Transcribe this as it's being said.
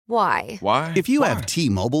Why? Why? If you have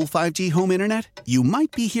T-Mobile 5G home internet, you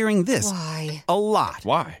might be hearing this Why? a lot.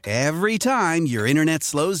 Why? Every time your internet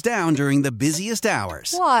slows down during the busiest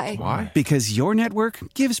hours. Why? Why? Because your network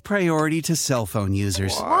gives priority to cell phone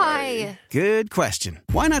users. Why? Good question.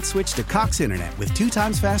 Why not switch to Cox Internet with 2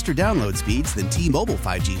 times faster download speeds than T-Mobile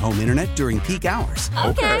 5G home internet during peak hours?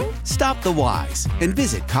 Okay. Stop the whys and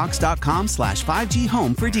visit cox.com/5G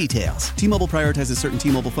home for details. T-Mobile prioritizes certain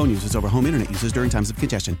T-Mobile phone users over home internet users during times of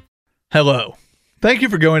congestion. Hello. Thank you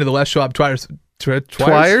for going to the Les Schwab Twires.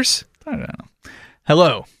 Twires? I don't know.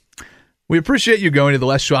 Hello. We appreciate you going to the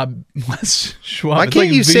Les Schwab. Why can't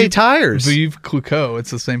you say tires? Vive Clicquot.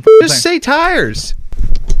 It's the same Just say tires.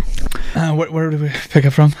 Where do we pick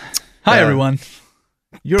up from? Hi, everyone.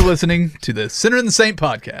 You're listening to the Sinner and the Saint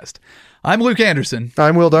podcast. I'm Luke Anderson.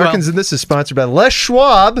 I'm Will Darkins, and this is sponsored by Les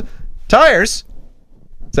Schwab Tires.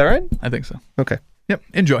 Is that right? I think so. Okay. Yep.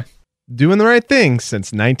 Enjoy. Doing the right thing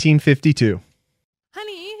since 1952.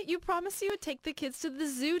 Honey, you promised you would take the kids to the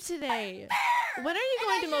zoo today. When are you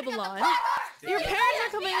going to mow the lawn? Your parents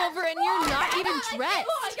are coming over and you're not even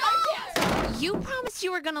dressed. You promised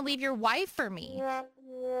you were going to leave your wife for me.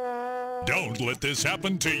 Don't let this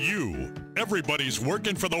happen to you. Everybody's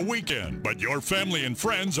working for the weekend, but your family and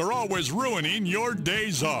friends are always ruining your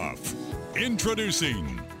days off.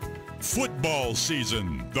 Introducing football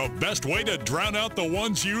season, the best way to drown out the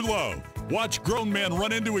ones you love. Watch grown men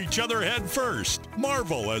run into each other head first.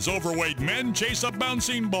 Marvel as overweight men chase a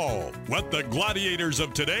bouncing ball. Let the gladiators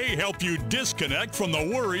of today help you disconnect from the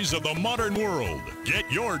worries of the modern world. Get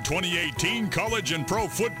your 2018 college and pro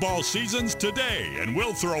football seasons today, and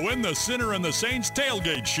we'll throw in the Sinner and the Saints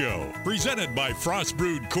Tailgate Show, presented by Frost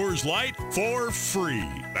Brewed Coors Light for free.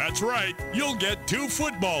 That's right, you'll get 2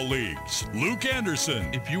 football leagues. Luke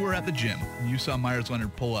Anderson. If you were at the gym and you saw Myers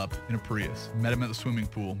Leonard pull up in a Prius, met him at the swimming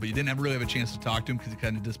pool, but you didn't really have a chance to talk to him because he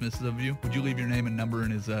kind of dismissive of you, would you leave your name and number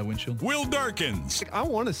in his windshield? Will Darkins. I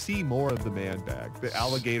want to see more of the man bag, the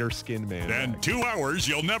alligator skin man And bag. 2 hours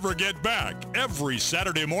you'll never get back. Every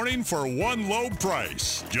Saturday morning for one low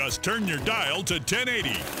price. Just turn your dial to 1080.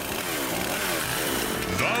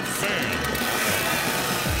 The Fan.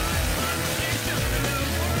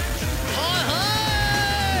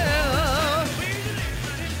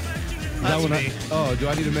 Do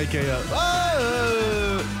I need to make a...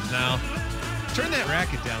 No. Turn that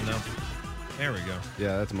racket down, though. There we go.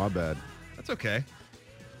 Yeah, that's my bad. That's okay.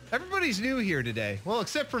 Everybody's new here today. Well,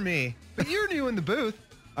 except for me. But you're new in the booth.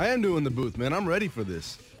 I am new in the booth, man. I'm ready for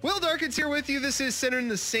this. Will Darkins here with you. This is Sinner and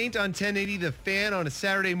the Saint on 1080 The Fan on a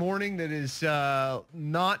Saturday morning that is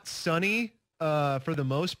not sunny for the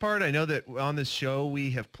most part. I know that on this show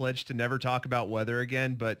we have pledged to never talk about weather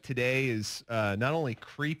again, but today is not only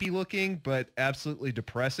creepy looking, but absolutely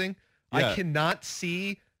depressing. Yeah. I cannot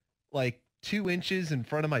see like 2 inches in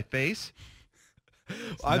front of my face.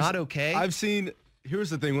 It's not okay. I've seen, here's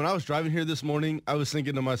the thing. When I was driving here this morning, I was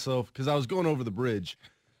thinking to myself, because I was going over the bridge.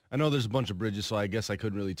 I know there's a bunch of bridges, so I guess I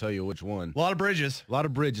couldn't really tell you which one. A lot of bridges. A lot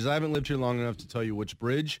of bridges. I haven't lived here long enough to tell you which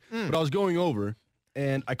bridge, but I was going over,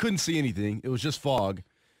 and I couldn't see anything. It was just fog.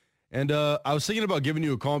 And I was thinking about giving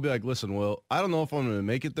you a call and be like, listen, Will, I don't know if I'm going to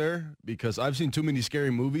make it there because I've seen too many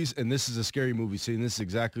scary movies, and this is a scary movie scene. This is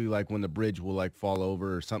exactly like when the bridge will, like, fall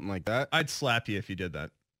over or something like that. I'd slap you if you did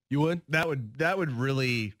that. You would?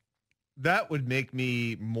 That would make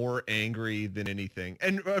me more angry than anything.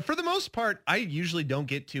 And for the most part, I usually don't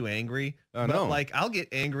get too angry. No. Like, I'll get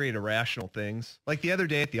angry at irrational things. Like the other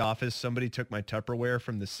day at the office, somebody took my Tupperware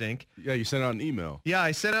from the sink. Yeah, you sent out an email. Yeah,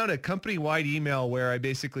 I sent out a company-wide email where I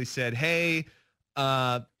basically said, hey,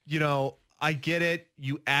 I get it.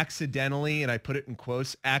 You accidentally, and I put it in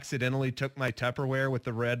quotes, accidentally took my Tupperware with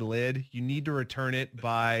the red lid. You need to return it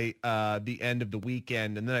by the end of the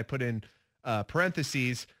weekend. And then I put in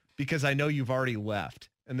parentheses, because I know you've already left.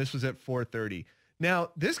 And this was at 4:30.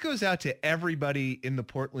 Now, this goes out to everybody in the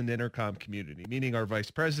Portland Intercom community, meaning our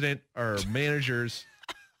vice president, our managers,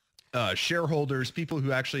 shareholders, people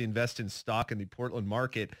who actually invest in stock in the Portland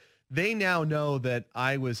market. They now know that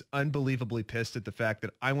I was unbelievably pissed at the fact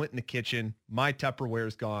that I went in the kitchen, my Tupperware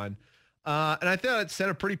is gone. And I thought it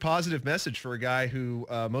sent a pretty positive message for a guy who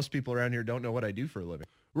most people around here don't know what I do for a living.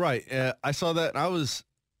 Right. I saw that, and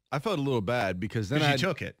I felt a little bad because then I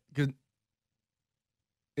took it.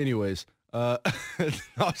 Anyways, I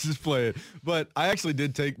was just playing. But I actually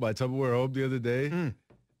did take my Tupperware home the other day,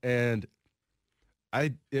 and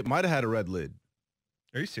it might have had a red lid.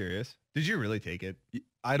 Are you serious? Did you really take it?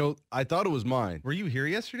 I thought it was mine. Were you here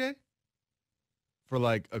yesterday? For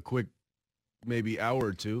like a quick maybe hour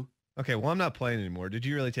or two. Okay, well, I'm not playing anymore. Did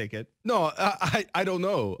you really take it? No, I don't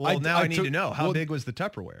know. Well, now I need took- to know. How well, big was the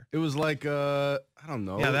Tupperware? It was like I don't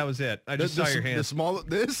know. Yeah, that was it. I just saw your The hands. small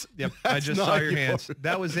this. Yep, I That's just not saw your hands. yours.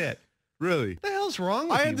 That was it. Really? What the hell's wrong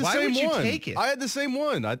with I you? had the Why same would you one. take it? I had the same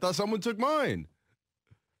one. I thought someone took mine.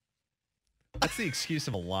 That's the excuse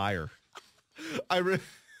of a liar.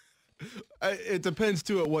 It depends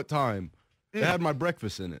too at what time. It had my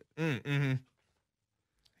breakfast in it. I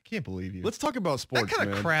can't believe you. Let's talk about sports, that kind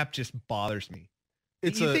of man. crap just bothers me.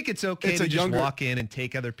 It's You a- think it's okay it's to a just younger- walk in and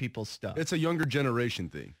take other people's stuff? It's a younger generation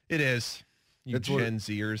thing. It is. You That's what- Gen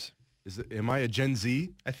Zers. Am I a Gen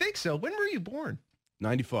Z? I think so. When were you born?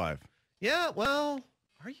 95. Yeah, well,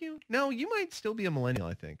 are you? No, you might still be a millennial,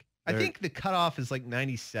 I think. I There- think the cutoff is like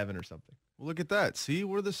 97 or something. Well, look at that. See,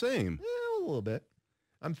 we're the same. A little bit.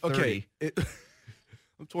 I'm 30. Okay.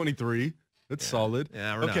 I'm 23. That's solid.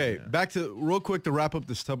 Yeah, we're not, okay, yeah. back to real quick to wrap up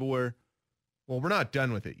this Tupperware. Well, we're not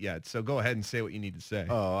done with it yet, so go ahead and say what you need to say.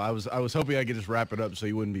 Oh, I was hoping I could just wrap it up so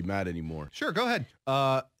you wouldn't be mad anymore. Sure, go ahead.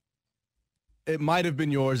 It might have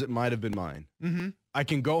been yours. It might have been mine. Mm-hmm. I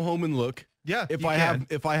can go home and look. Yeah, If you I can.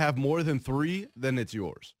 have more than 3, then it's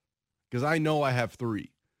yours, because I know I have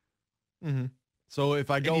 3. Mm-hmm. So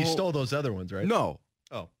if I go, And you home- stole those other ones, right? No,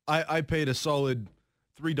 Oh, I paid a solid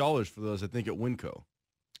 $3 for those. I think at Winco.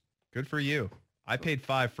 good for you. I paid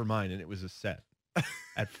 $5 for mine, and it was a set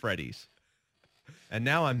at Freddy's. And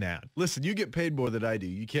now I'm mad. Listen, you get paid more than I do.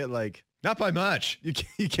 You can't like Not by much. you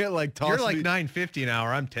can't like toss You're like me. $9.50 an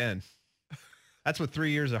hour. I'm 10. That's what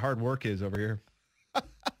 3 years of hard work is over here.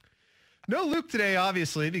 No Luke today,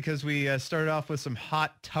 obviously, because we started off with some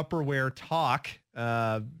hot Tupperware talk.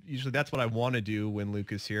 Usually that's what I want to do when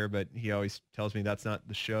Luke is here, but he always tells me that's not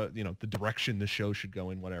the show, the direction the show should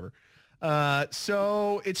go in, whatever.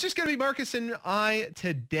 So it's just going to be Marcus and I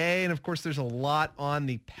today. And of course, there's a lot on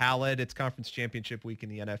the palette. It's conference championship week in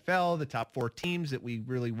the NFL. The top 4 teams that we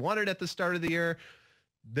really wanted at the start of the year,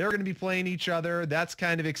 they're going to be playing each other. That's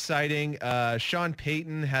kind of exciting. Sean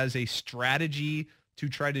Payton has a strategy to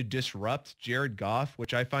try to disrupt Jared Goff,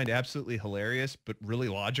 which I find absolutely hilarious, but really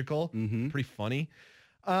logical, pretty funny.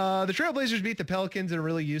 The Trailblazers beat the Pelicans in a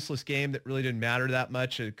really useless game that really didn't matter that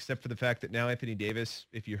much, except for the fact that now Anthony Davis,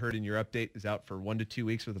 if you heard in your update, is out for 1 to 2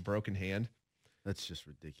 weeks with a broken hand. That's just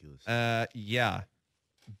ridiculous. Yeah,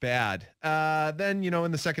 bad. Then,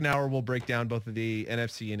 in the second hour, we'll break down both of the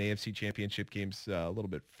NFC and AFC championship games a little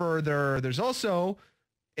bit further. There's also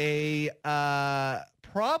a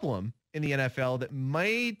problem in the NFL that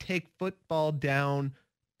may take football down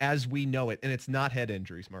as we know it, and it's not head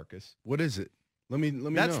injuries, Marcus. What is it? Let me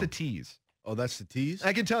That's know. the tease. Oh, that's the tease?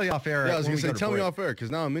 I can tell you off air. Yeah, I was when going to we say, go tell me break. off air,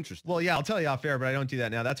 because now I'm interested. Well, yeah, I'll tell you off air, but I don't do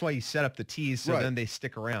that now. That's why you set up the tease so Right. then they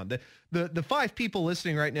stick around. The 5 people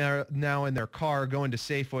listening right now in their car going to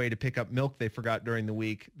Safeway to pick up milk they forgot during the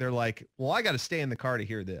week, they're like, well, I got to stay in the car to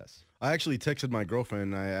hear this. I actually texted my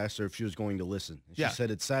girlfriend and I asked her if she was going to listen. And she Yeah.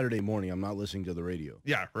 said, it's Saturday morning. I'm not listening to the radio.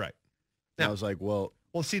 Yeah, right. And Yeah. I was like, well,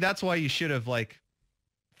 Well, see, that's why you should have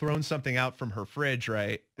thrown something out from her fridge,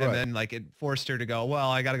 right? And Right. then it forced her to go, well,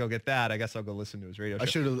 I got to go get that. I guess I'll go listen to his radio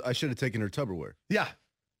show. I should have taken her Tupperware. Yeah.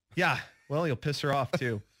 Yeah. Well, you'll piss her off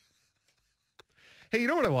too. Hey, you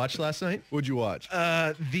know what I watched last night? What'd you watch?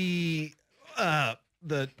 The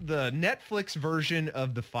Netflix version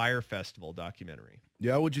of the Fire Festival documentary.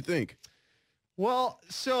 Yeah, what'd you think? Well,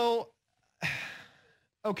 so,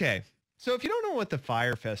 okay. So if you don't know what the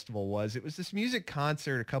Fire Festival was, it was this music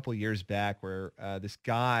concert a couple years back where this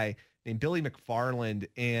guy named Billy McFarland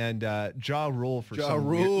and Ja Rule for Ja some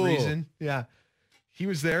weird Rule. reason. Yeah. He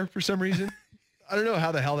was there for some reason. I don't know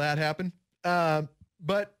how the hell that happened.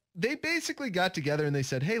 But they basically got together and they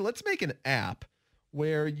said, hey, let's make an app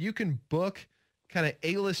where you can book kind of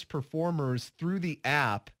A-list performers through the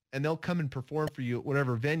app and they'll come and perform for you at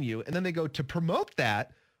whatever venue. And then they go, to promote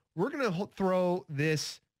that, we're going to throw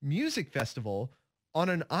this music festival on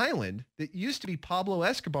an island that used to be Pablo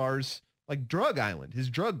Escobar's drug island, his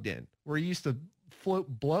drug den, where he used to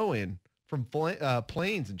blow in from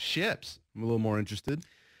planes and ships. I'm a little more interested.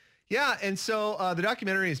 Yeah, and so the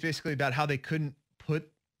documentary is basically about how they couldn't put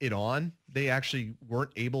it on. They actually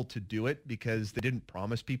weren't able to do it because they didn't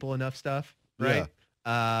promise people enough stuff, right?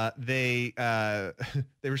 They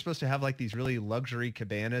were supposed to have these really luxury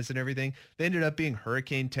cabanas and everything. They ended up being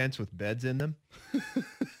hurricane tents with beds in them.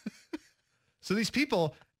 So these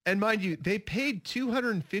people, and mind you, they paid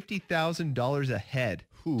 $250,000 a head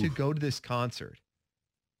to go to this concert.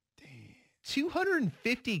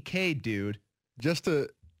 $250K, dude. Just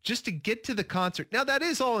to get to the concert. Now that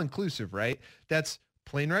is all inclusive, right? That's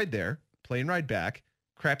plane ride there, plane ride back,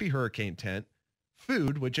 crappy hurricane tent,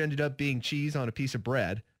 food, which ended up being cheese on a piece of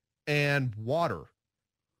bread, and water.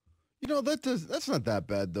 You know, that's not that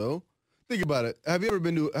bad though. Think about it. Have you ever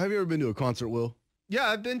been to a concert, Will? Yeah,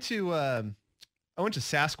 I've been to. I went to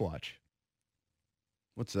Sasquatch.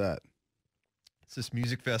 What's that? It's this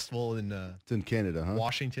music festival in It's in Canada, huh?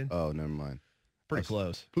 Washington. Oh, never mind. Pretty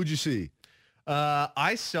close. Who'd you see?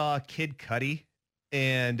 I saw Kid Cudi,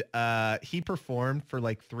 and he performed for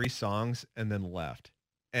like 3 songs and then left.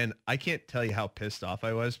 And I can't tell you how pissed off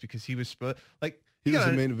I was because he was like. He was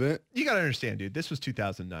the main event? You got to understand, dude. This was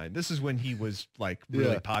 2009. This is when he was like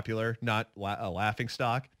really popular, not a laughing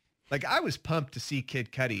stock. Like I was pumped to see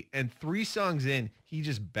Kid Cudi, and 3 songs in, he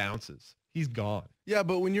just bounces. He's gone. Yeah,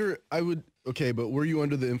 but when but were you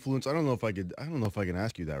under the influence? I don't know if I can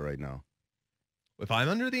ask you that right now. If I'm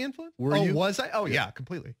under the influence? Were you? Was I? Oh yeah,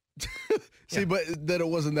 completely. See, but then it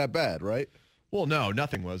wasn't that bad, right? Well, no,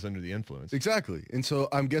 nothing was under the influence. Exactly. And so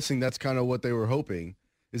I'm guessing that's kind of what they were hoping,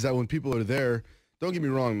 is that when people are there, don't get me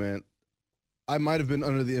wrong, man, I might have been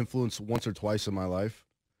under the influence once or twice in my life.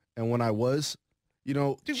 And when I was, you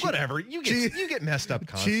know, dude, whatever. You get messed up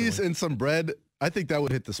constantly. Cheese and some bread, I think that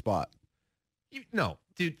would hit the spot. No,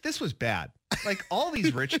 dude, this was bad. Like all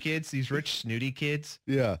these rich kids, these rich snooty kids,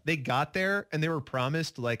 yeah, they got there and they were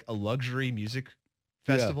promised like a luxury music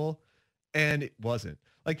festival, and it wasn't.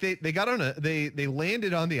 Like they got on they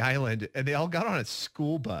landed on the island and they all got on a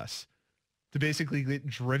school bus to basically get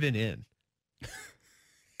driven in.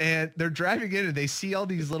 And they're driving in and they see all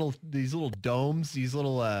these little domes, these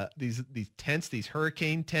little these tents, these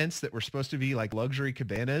hurricane tents that were supposed to be like luxury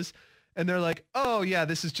cabanas, and they're like, "Oh yeah,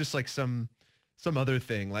 this is just like some other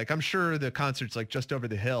thing. Like I'm sure the concert's like just over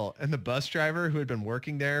the hill." And the bus driver who had been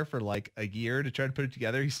working there for like a year to try to put it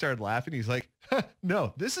together, he started laughing. He's like,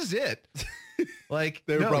 "No, this is it." Like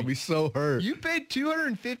they were probably so hurt. You paid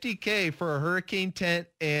 $250K for a hurricane tent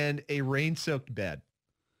and a rain-soaked bed.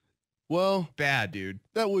 Well, bad, dude.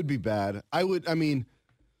 That would be bad. I mean,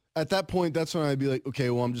 at that point, that's when I'd be like, okay,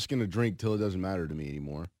 well, I'm just going to drink till it doesn't matter to me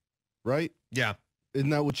anymore. Right? Yeah. Isn't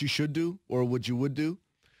that what you should do or what you would do?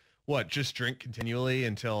 What, just drink continually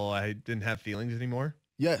until I didn't have feelings anymore?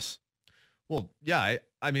 Yes. Well, yeah,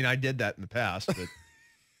 I mean, I did that in the past, but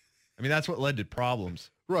I mean, that's what led to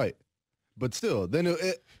problems. Right. But still, then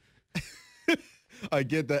I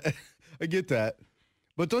get that. I get that.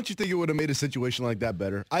 But don't you think it would have made a situation like that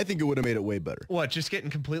better? I think it would have made it way better. What, just getting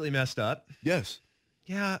completely messed up? Yes.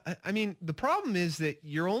 Yeah, I mean, the problem is that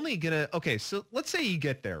you're only going to, okay, so let's say you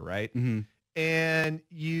get there, right? Mm-hmm. And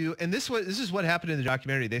this is what happened in the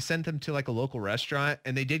documentary. They sent them to like a local restaurant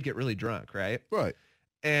and they did get really drunk, right? Right.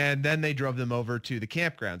 And then they drove them over to the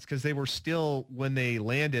campgrounds because they were still, when they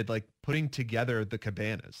landed, like putting together the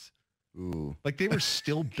cabanas. Ooh. Like they were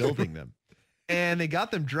still building them. And they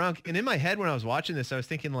got them drunk. And in my head when I was watching this, I was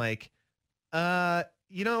thinking like,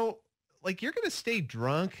 you know, like you're going to stay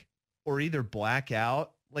drunk or either black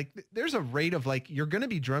out. Like there's a rate of like, you're going to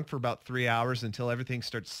be drunk for about 3 hours until everything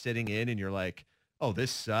starts sitting in and you're like, oh, this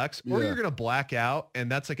sucks. Or you're going to black out. And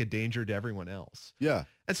that's like a danger to everyone else. Yeah.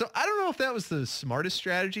 And so I don't know if that was the smartest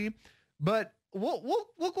strategy, but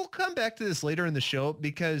we'll come back to this later in the show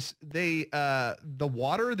because the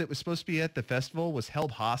water that was supposed to be at the festival was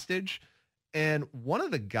held hostage. And one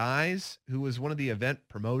of the guys who was one of the event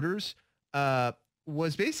promoters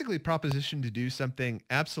was basically propositioned to do something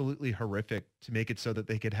absolutely horrific to make it so that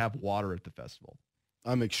they could have water at the festival.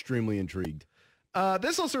 I'm extremely intrigued.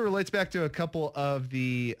 This also relates back to a couple of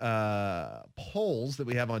the polls that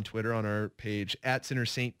we have on Twitter on our page at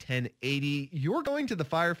CenterSaint1080. You're going to the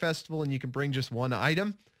Fire Festival and you can bring just one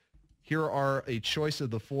item. Here are a choice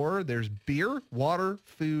of the 4. There's beer, water,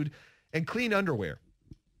 food, and clean underwear.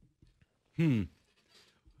 I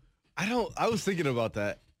was thinking about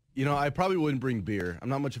that. You know, I probably wouldn't bring beer. I'm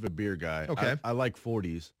not much of a beer guy. Okay. I like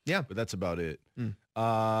 40s. Yeah. But that's about it.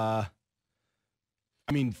 I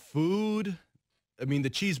mean, food. I mean, the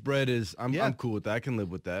cheese bread is, I'm cool with that. I can live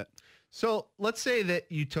with that. So let's say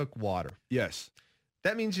that you took water. Yes.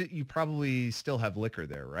 That means that you probably still have liquor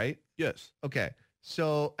there, right? Yes. Okay.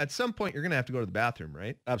 So at some point you're going to have to go to the bathroom,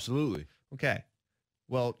 right? Absolutely. Okay.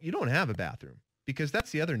 Well, you don't have a bathroom because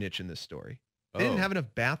that's the other niche in this story. They didn't have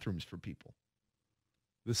enough bathrooms for people.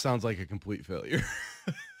 This sounds like a complete failure.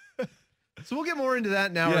 So we'll get more into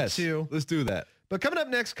that in an hour or two. Let's do that. But coming up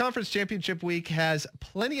next, Conference Championship Week has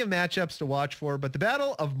plenty of matchups to watch for, but the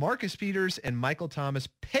battle of Marcus Peters and Michael Thomas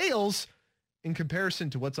pales in comparison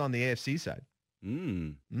to what's on the AFC side.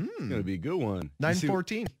 It's gonna be a good one.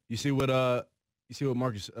 9-14. You see what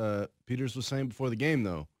Marcus Peters was saying before the game,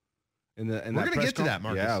 though. We're gonna get to that,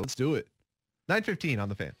 Marcus. Yeah, let's do it. 9:15 on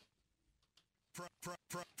the Fan.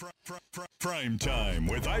 Prime time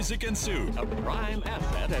with Isaac and Sue. A prime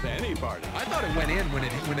asset at any party. I thought it went in when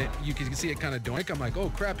it you can see it kind of doink. I'm like, oh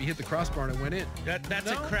crap, he hit the crossbar and it went in. That's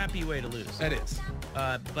a crappy way to lose. That is.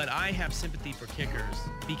 But I have sympathy for kickers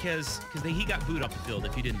because he got booed off the field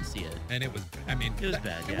if you didn't see it. And it was, it was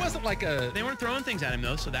bad. It yeah. wasn't like They weren't throwing things at him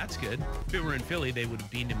though, so that's good. If it were in Philly, they would have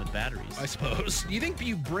beamed him with batteries. I suppose. Do you think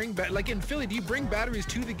you bring like in Philly? Do you bring batteries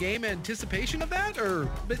to the game in anticipation of that,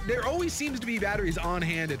 but there always seems to be batteries on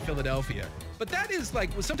hand at Philadelphia. But that is like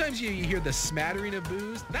sometimes you hear the smattering of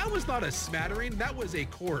boos. That was not a smattering. That was a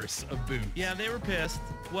chorus of boos. Yeah, they were pissed.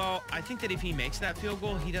 Well, I think that if he makes that field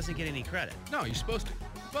goal, he doesn't get any credit. No, you're supposed to.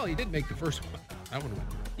 Well, he did make the first one. That one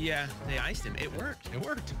went through. Yeah, they iced him. It worked. It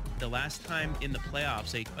worked. The last time in the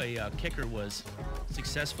playoffs a kicker was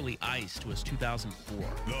successfully iced was 2004.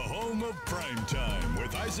 The home of Prime Time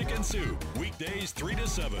with Isaac and Sue. Weekdays 3 to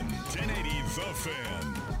 7, 1080 The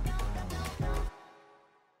Fan.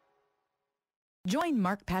 Join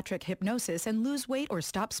Mark Patrick Hypnosis and lose weight or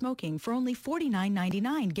stop smoking for only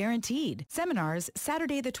 $49.99 guaranteed. Seminars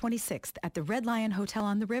Saturday the 26th at the Red Lion Hotel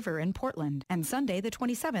on the River in Portland and Sunday the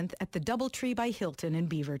 27th at the Doubletree by Hilton in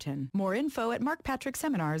Beaverton. More info at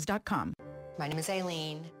markpatrickseminars.com. My name is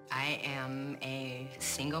Aileen. I am a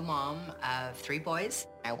single mom of 3 boys.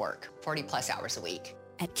 I work 40 plus hours a week.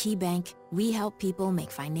 At KeyBank, we help people make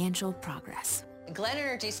financial progress. Glenn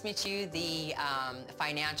introduced me to the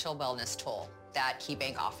financial wellness tool that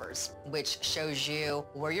KeyBank offers, which shows you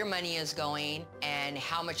where your money is going and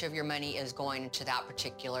how much of your money is going into that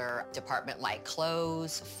particular department, like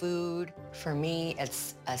clothes, food. For me,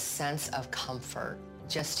 it's a sense of comfort,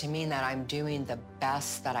 just to mean that I'm doing the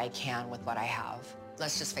best that I can with what I have.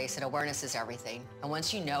 Let's just face it, awareness is everything. And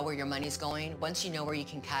once you know where your money's going, once you know where you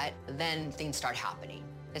can cut, then things start happening.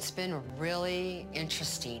 It's been really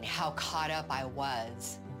interesting how caught up I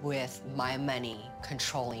was with my money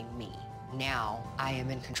controlling me. Now I am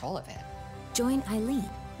in control of it. Join Eileen.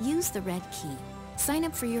 Use the red key. Sign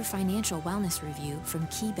up for your financial wellness review from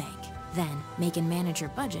KeyBank. Then make and manage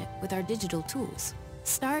your budget with our digital tools.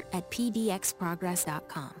 Start at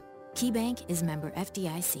pdxprogress.com. KeyBank is member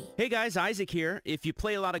FDIC. Hey guys, Isaac here. If you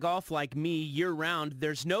play a lot of golf like me year-round,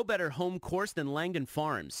 there's no better home course than Langdon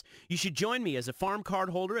Farms. You should join me as a farm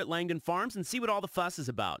card holder at Langdon Farms and see what all the fuss is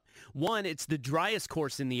about. One, it's the driest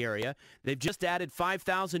course in the area. They've just added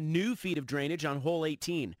 5,000 new feet of drainage on hole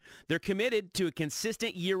 18. They're committed to a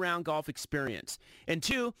consistent year-round golf experience. And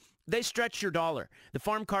two, they stretch your dollar. The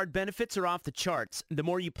farm card benefits are off the charts. The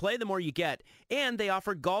more you play, the more you get. And they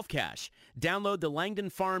offer golf cash. Download the Langdon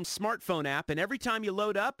Farms smartphone app, and every time you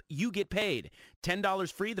load up, you get paid.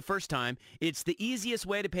 $10 free the first time. It's the easiest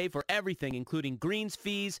way to pay for everything, including greens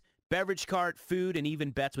fees, beverage cart, food, and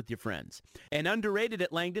even bets with your friends. And underrated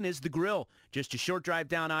at Langdon is the grill. Just a short drive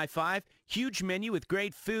down I-5, huge menu with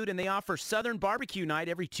great food, and they offer Southern Barbecue Night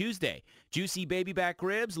every Tuesday. Juicy baby back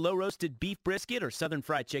ribs, low-roasted beef brisket, or Southern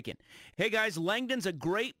fried chicken. Hey guys, Langdon's a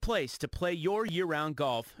great place to play your year-round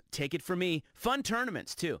golf. Take it from me. Fun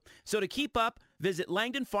tournaments, too. So to keep up, visit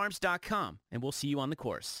langdonfarms.com, and we'll see you on the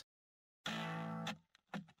course.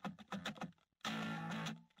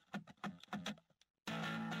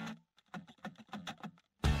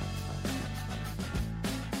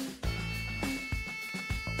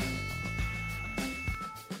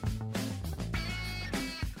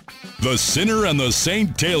 The Sinner and the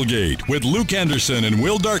Saint Tailgate with Luke Anderson and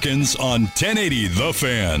Will Darkins on 1080 The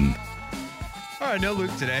Fan. All right, no Luke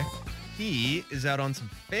today. He is out on some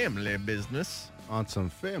family business. On some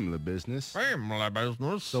family business. Family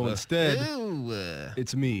business. So instead,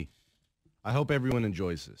 it's me. I hope everyone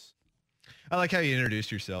enjoys this. I like how you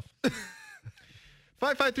introduced yourself.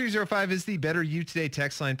 55305 is the Better You Today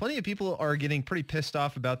text line. Plenty of people are getting pretty pissed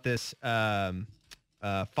off about this Fire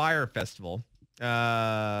Festival.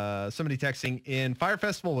 Somebody texting in, Fire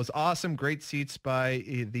Festival was awesome. Great seats by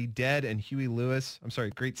the Dead and Huey Lewis. I'm sorry,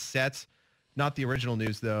 great sets. Not the original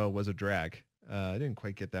news, though, was a drag. I didn't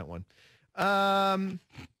quite get that one.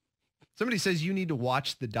 Somebody says you need to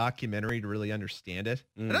watch the documentary to really understand it.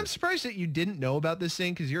 And I'm surprised that you didn't know about this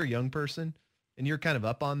thing because you're a young person and you're kind of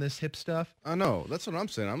up on this hip stuff. I know. That's what I'm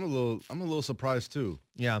saying. I'm a little surprised, too.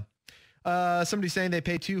 Yeah. Somebody saying they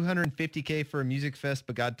paid $250K for a music fest,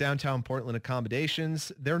 but got downtown Portland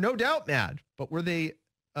accommodations. They're no doubt mad, but were they,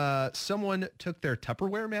 someone took their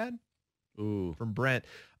Tupperware mad? Ooh. From Brent.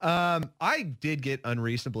 I did get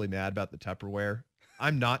unreasonably mad about the Tupperware.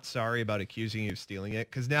 I'm not sorry about accusing you of stealing it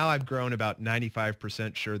because now I've grown about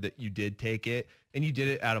 95% sure that you did take it and you did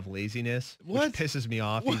it out of laziness, which pisses me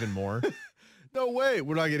off even more. No way.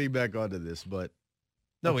 We're not getting back onto this, but.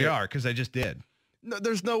 No, we are because I just did. No,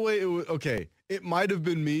 there's no way it was. Okay, it might have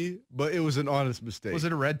been me, but it was an honest mistake. Was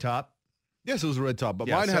it a red top? Yes, it was a red top, but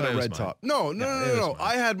Yeah, mine so had it a was red mine. top. No. it was mine.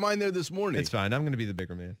 I had mine there this morning. It's fine. I'm going to be the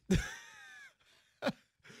bigger man.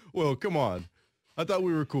 Well, come on. I thought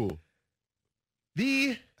we were cool.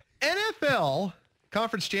 The NFL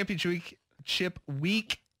Conference Championship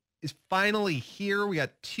week is finally here. We got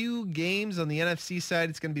 2 games on the NFC side.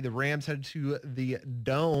 It's going to be the Rams headed to the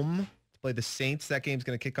Dome to play the Saints. That game's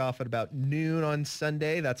going to kick off at about noon on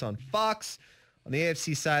Sunday. That's on Fox. On the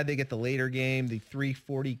AFC side, they get the later game, the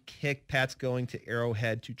 3:40 kick. Pat's going to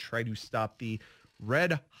Arrowhead to try to stop the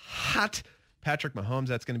red hot Patrick Mahomes.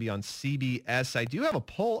 That's going to be on CBS. I do have a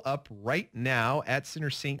poll up right now at Center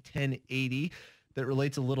Saint 1080 that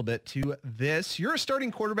relates a little bit to this. You're a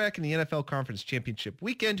starting quarterback in the NFL Conference Championship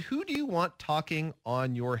weekend. Who do you want talking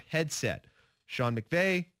on your headset? Sean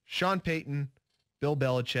McVay, Sean Payton, Bill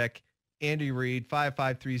Belichick, Andy Reid.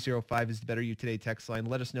 55305 is the Better You Today text line.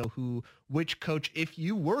 Let us know which coach, if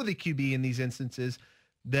you were the QB in these instances,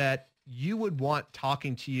 that you would want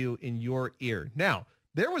talking to you in your ear. Now,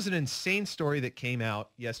 there was an insane story that came out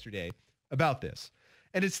yesterday about this.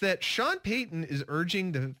 And it's that Sean Payton is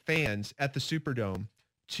urging the fans at the Superdome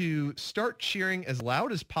to start cheering as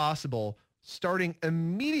loud as possible, starting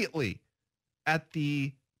immediately at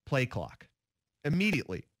the play clock.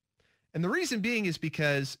 Immediately. And the reason being is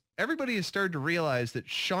because everybody has started to realize that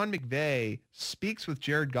Sean McVay speaks with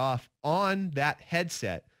Jared Goff on that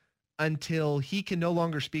headset until he can no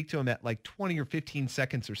longer speak to him at like 20 or 15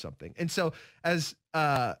 seconds or something. And so as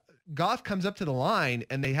Goff comes up to the line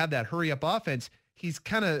and they have that hurry up offense, he's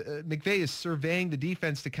kind of, McVay is surveying the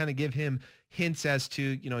defense to kind of give him hints as to,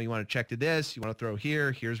 you want to check to this, you want to throw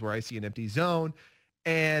here, here's where I see an empty zone.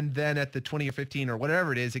 And then at the 20 or 15 or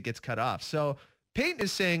whatever it is, it gets cut off. So Peyton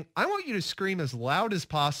is saying, I want you to scream as loud as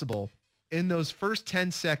possible in those first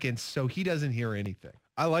 10 seconds so he doesn't hear anything.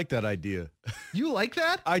 I like that idea. You like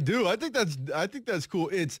that? I do. I think that's cool.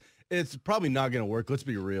 It's probably not going to work. Let's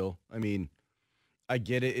be real. I mean, I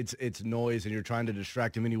get it. It's noise and you're trying to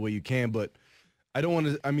distract him any way you can, but I don't want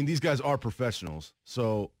to, I mean, these guys are professionals.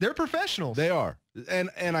 So they're professionals. They are. And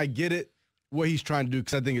I get it, what he's trying to do,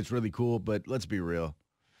 because I think it's really cool, but let's be real.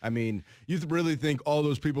 I mean, you really think all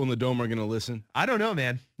those people in the Dome are going to listen? I don't know,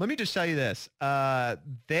 man. Let me just tell you this.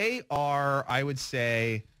 They are, I would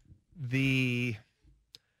say,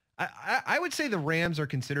 I would say the Rams are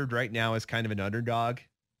considered right now as kind of an underdog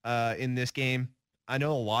in this game. I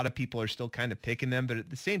know a lot of people are still kind of picking them, but at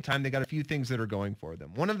the same time, they got a few things that are going for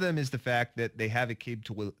them. One of them is the fact that they have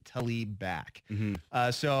Aqib Talib back. Mm-hmm.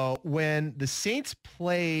 So when the Saints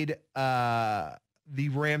played the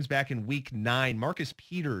Rams back in week 9, Marcus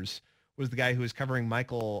Peters was the guy who was covering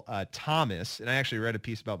Michael Thomas. And I actually read a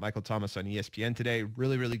piece about Michael Thomas on ESPN today.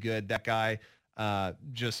 Really, really good. That guy,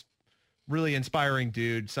 just really inspiring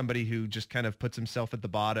dude, somebody who just kind of puts himself at the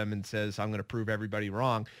bottom and says, I'm going to prove everybody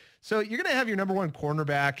wrong. So you're going to have your number one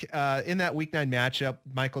cornerback in that week 9 matchup.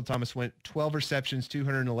 Michael Thomas went 12 receptions,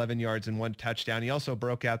 211 yards, and 1 touchdown. He also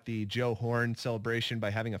broke out the Joe Horn celebration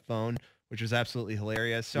by having a phone, which was absolutely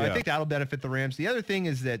hilarious. So I think that'll benefit the Rams. The other thing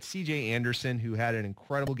is that C.J. Anderson, who had an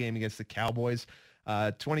incredible game against the Cowboys,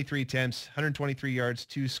 23 attempts, 123 yards,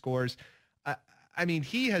 2 scores. I mean,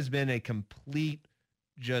 he has been a complete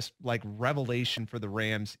just like revelation for the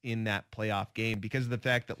Rams in that playoff game because of the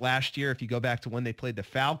fact that last year, if you go back to when they played the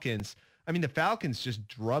Falcons, I mean, the Falcons just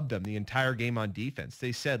drubbed them the entire game on defense.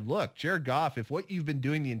 They said, look, Jared Goff, if what you've been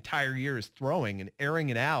doing the entire year is throwing and airing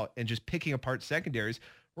it out and just picking apart secondaries,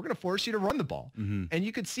 we're going to force you to run the ball. Mm-hmm. And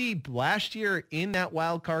you could see last year in that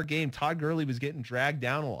wild card game, Todd Gurley was getting dragged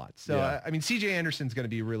down a lot. So, I mean, C.J. Anderson's going to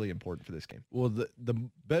be really important for this game. Well, the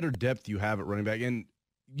better depth you have at running back, and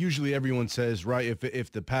usually everyone says, right, if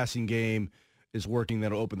the passing game is working,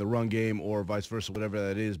 that'll open the run game or vice versa, whatever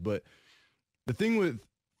that is. But the thing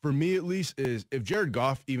for me at least, is if Jared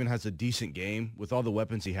Goff even has a decent game with all the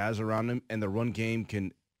weapons he has around him and the run game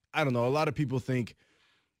can, I don't know, a lot of people think,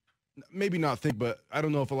 maybe not think, but I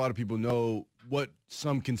don't know if a lot of people know what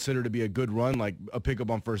some consider to be a good run, like a pickup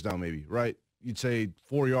on first down maybe, right? You'd say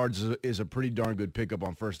 4 yards is a pretty darn good pickup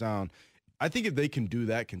on first down. I think if they can do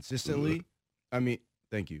that consistently, I mean,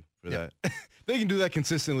 thank you for that. They can do that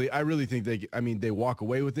consistently. I really think they walk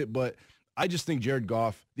away with it, but I just think Jared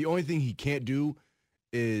Goff, the only thing he can't do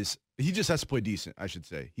is he just has to play decent, I should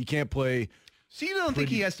say. He can't play. So you don't think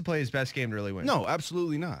he has to play his best game to really win? No,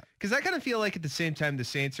 absolutely not. Because I kind of feel like at the same time, the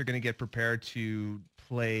Saints are going to get prepared to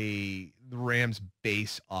play the Rams'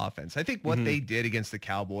 base offense. I think what they did against the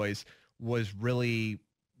Cowboys was really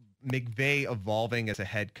McVay evolving as a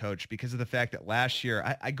head coach because of the fact that last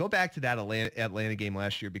year, I go back to that Atlanta game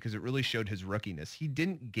last year because it really showed his rookiness. He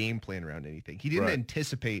didn't game plan around anything. He didn't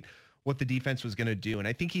anticipate what the defense was going to do. And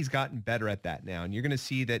I think he's gotten better at that now. And you're going to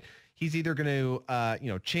see that he's either going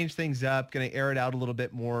to, change things up, going to air it out a little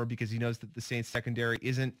bit more because he knows that the Saints secondary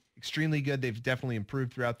isn't extremely good. They've definitely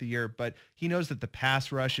improved throughout the year, but he knows that the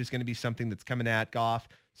pass rush is going to be something that's coming at Goff.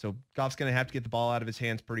 So Goff's going to have to get the ball out of his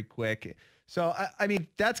hands pretty quick. So, I mean,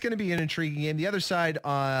 that's going to be an intriguing game. The other side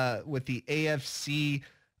with the AFC,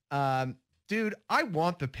 dude, I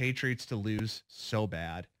want the Patriots to lose so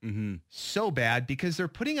bad. So bad because they're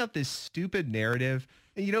putting out this stupid narrative.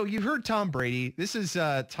 And, you heard Tom Brady. This is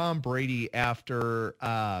Tom Brady after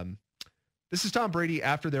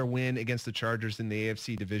their win against the Chargers in the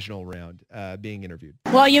AFC divisional round being interviewed.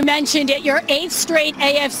 Well, you mentioned it, your 8th straight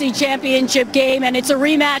AFC championship game, and it's a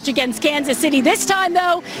rematch against Kansas City. This time,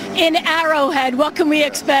 though, in Arrowhead. What can we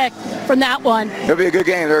expect from that one? It'll be a good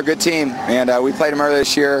game. They're a good team, and we played them earlier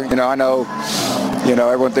this year. I know,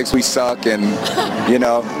 everyone thinks we suck and,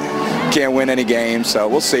 can't win any games, so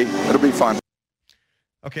we'll see. It'll be fun.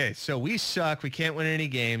 Okay, so we suck. We can't win any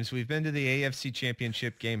games. We've been to the AFC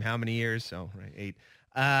Championship game how many years? 8.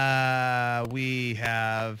 We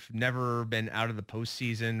have never been out of the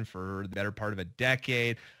postseason for the better part of a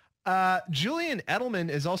decade. Julian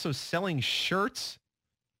Edelman is also selling shirts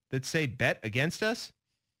that say bet against us.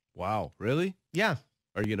 Wow, really? Yeah.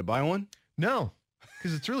 Are you going to buy one? No,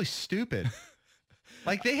 because it's really stupid.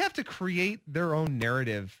 Like, they have to create their own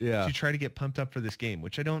narrative to try to get pumped up for this game,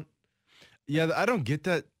 which I don't. Yeah, I don't get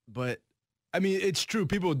that, but I mean, it's true.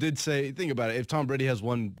 People did say, think about it. If Tom Brady has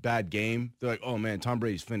one bad game, they're like, oh man, Tom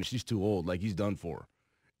Brady's finished. He's too old. Like, he's done for.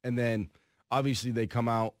 And then obviously they come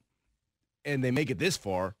out and they make it this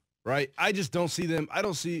far, right? I just don't see them.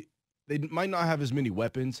 They might not have as many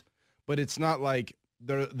weapons, but it's not like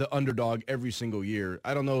they're the underdog every single year.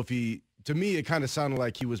 I don't know if to me, it kind of sounded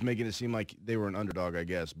like he was making it seem like they were an underdog, I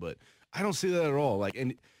guess, but I don't see that at all. Like,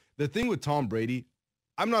 and the thing with Tom Brady,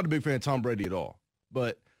 I'm not a big fan of Tom Brady at all,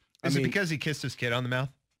 but is it because he kissed his kid on the mouth?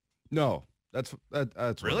 No, that's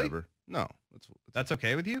really? Whatever. No, that's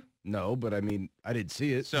okay with you? No, but I mean, I didn't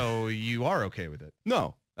see it. So you are okay with it?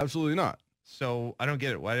 No, absolutely not. So I don't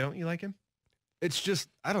get it. Why don't you like him? It's just,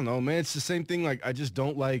 I don't know, man. It's the same thing. Like, I just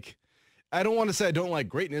don't like, I don't want to say I don't like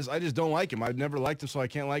greatness. I just don't like him. I've never liked him, so I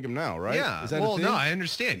can't like him now, right? Yeah. Is that well, a thing? No, I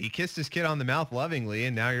understand. He kissed his kid on the mouth lovingly,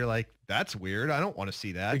 and now you're like, that's weird. I don't want to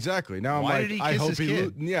see that. Exactly. Now Why I'm like, did he I kiss hope his he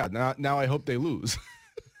kid? Yeah. Now I hope they lose.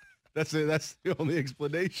 That's it. That's the only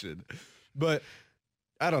explanation. But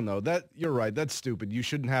I don't know. That you're right. That's stupid. You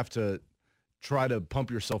shouldn't have to try to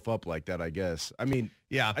pump yourself up like that, I guess. I mean,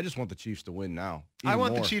 yeah. I just want the Chiefs to win now. I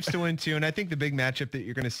want the Chiefs to win too, and I think the big matchup that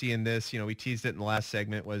you're going to see in this, we teased it in the last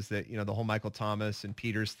segment, was that, the whole Michael Thomas and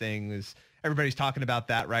Peters thing is everybody's talking about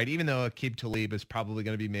that, right? Even though Aqib Talib is probably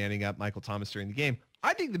going to be manning up Michael Thomas during the game.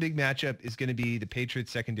 I think the big matchup is going to be the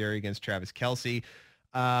Patriots secondary against Travis Kelce.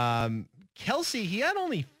 Kelce, he had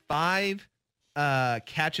only 5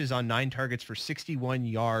 catches on 9 targets for 61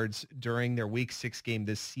 yards during their Week 6 game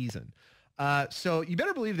this season. So you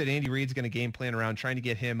better believe that Andy Reid's going to game plan around trying to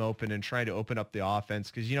get him open and try to open up the offense.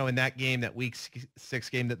 Because, in that game, that Week 6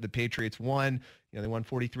 game that the Patriots won, they won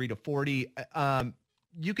 43-40.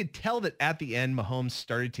 You could tell that at the end, Mahomes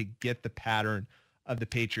started to get the pattern of the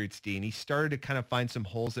Patriots D, and he started to kind of find some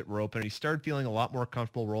holes that were open. He started feeling a lot more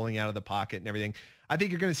comfortable rolling out of the pocket and everything. I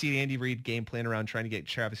think you're going to see Andy Reid game plan around trying to get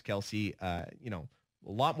Travis Kelce, a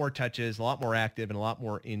lot more touches, a lot more active, and a lot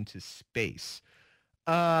more into space.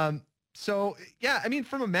 So, yeah, I mean,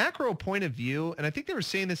 from a macro point of view, and I think they were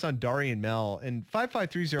saying this on Dari and Mel, and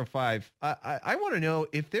 55305, I want to know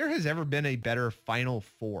if there has ever been a better Final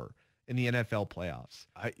Four in the NFL playoffs.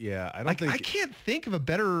 I don't think. I can't think of a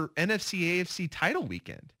better NFC-AFC title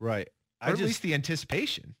weekend. Right. Or at least the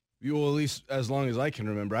anticipation. Well, at least as long as I can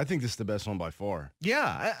remember. I think this is the best one by far.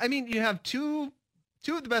 Yeah. I mean, you have two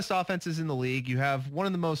of the best offenses in the league. You have one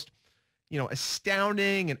of the most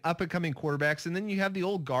astounding and up-and-coming quarterbacks. And then you have the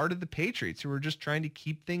old guard of the Patriots who are just trying to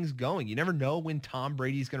keep things going. You never know when Tom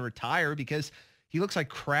Brady's going to retire because he looks like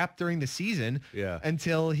crap during the season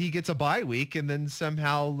until he gets a bye week and then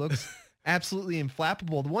somehow looks absolutely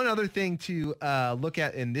inflappable. The one other thing to look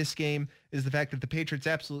at in this game is the fact that the Patriots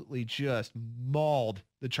absolutely just mauled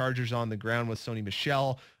the Chargers on the ground with Sony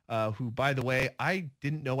Michel, who, by the way, I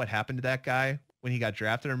didn't know what happened to that guy when he got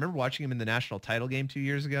drafted. I remember watching him in the national title game 2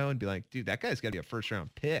 years ago and be like, dude, that guy's got to be a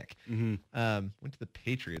first-round pick. Mm-hmm. Went to the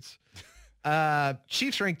Patriots.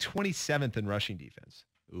 Chiefs ranked 27th in rushing defense.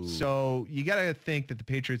 Ooh. So you got to think that the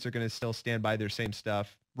Patriots are going to still stand by their same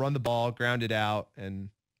stuff, run the ball, ground it out, and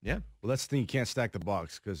Yeah. Well, that's the thing. You can't stack the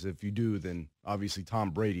box because if you do, then obviously Tom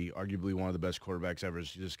Brady, arguably one of the best quarterbacks ever,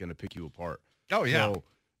 is just going to pick you apart. Oh, yeah. So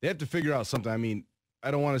they have to figure out something. I mean, I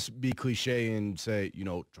don't want to be cliche and say,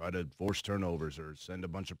 try to force turnovers or send a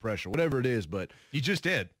bunch of pressure, whatever it is, but you just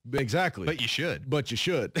did. Exactly. But you should. But you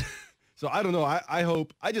should. So I don't know.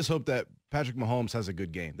 I just hope that Patrick Mahomes has a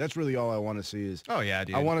good game. That's really all I want to see is. Oh, yeah,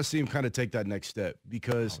 dude. I want to see him kind of take that next step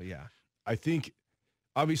because I think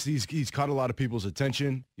obviously he's caught a lot of people's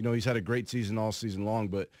attention. He's had a great season all season long,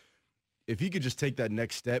 but if he could just take that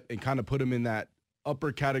next step and kind of put him in that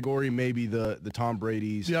upper category, maybe the Tom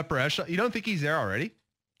Brady's. The upper echelon. You don't think he's there already?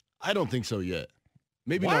 I don't think so yet.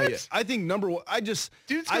 Maybe What? not yet. I think number one. Dude's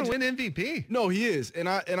gonna win MVP. No, he is, and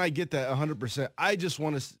I get that 100%. I just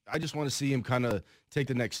want to see him kind of take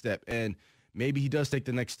the next step, and maybe he does take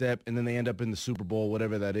the next step, and then they end up in the Super Bowl,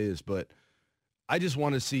 whatever that is. But I just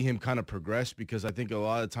want to see him kind of progress because I think a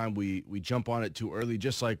lot of the time we jump on it too early,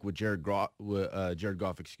 just like with Jared Goff,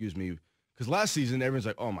 excuse me. Because last season everyone's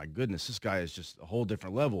like, oh my goodness, this guy is just a whole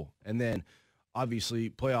different level, and then obviously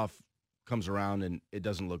playoff comes around and it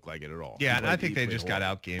doesn't look like it at all. Yeah, and I think they just got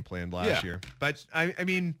out game planned last year. But I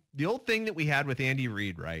mean, the old thing that we had with Andy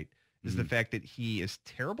Reid, right, is the fact that he is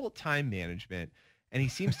terrible at time management, and he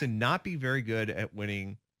seems to not be very good at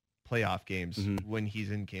winning playoff games when he's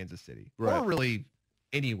in Kansas City, or really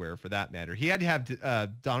anywhere for that matter. He had to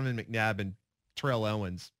have Donovan McNabb and Terrell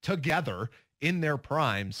Owens together in their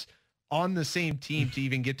primes on the same team to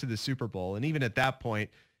even get to the Super Bowl, and even at that point,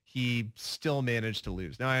 he still managed to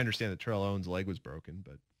lose. Now, I understand that Terrell Owens' leg was broken,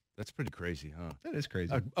 but that's pretty crazy, huh? That is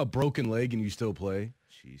crazy. A broken leg and you still play?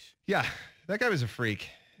 Jeez. Yeah, that guy was a freak,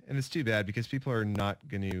 and it's too bad because people are not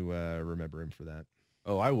going to remember him for that.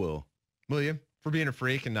 Oh, I will. Will you? For being a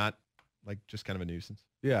freak and not like just kind of a nuisance?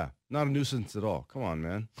 Yeah, not a nuisance at all. Come on,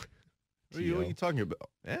 man. What are you talking about?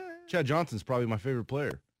 Chad Johnson's probably my favorite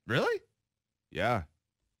player. Really? Yeah.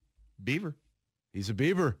 Beaver. He's a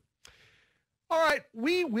Beaver. All right,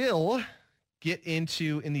 we will get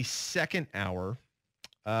into, in the second hour,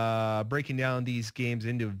 breaking down these games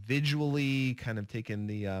individually, kind of taking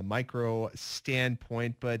the micro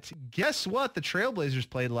standpoint. But guess what? The Trailblazers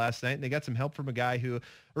played last night, and they got some help from a guy who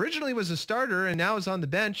originally was a starter and now is on the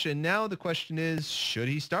bench. And now the question is, should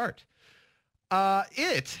he start?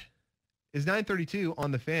 It is 9:32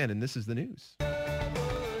 on the Fan, and this is the news.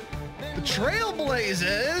 The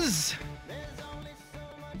Trailblazers...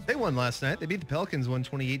 They won last night. They beat the Pelicans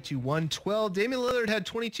 128-112. Damian Lillard had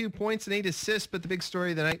 22 points and 8 assists, but the big story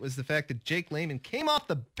of the night was the fact that Jake Layman came off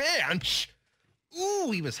the bench. Ooh,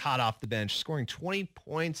 he was hot off the bench, scoring 20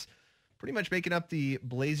 points, pretty much making up the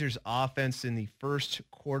Blazers offense in the first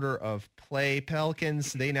quarter of play.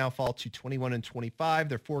 Pelicans, they now fall to 21-25.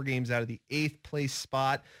 They're 4 games out of the 8th place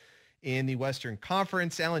spot in the Western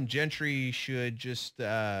Conference. Allen Gentry should just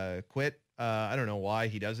quit. I don't know why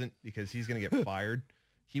he doesn't, because he's going to get fired.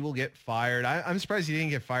 He will get fired. I'm surprised he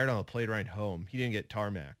didn't get fired on the plane ride home. He didn't get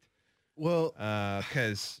tarmacked. Well,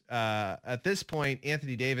 because at this point,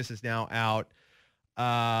 Anthony Davis is now out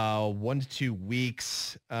 1 to 2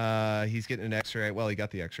 weeks. He's getting an X-ray. Well, he got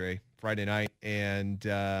the X-ray Friday night. And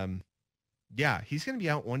yeah, he's going to be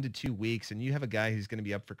out 1 to 2 weeks. And you have a guy who's going to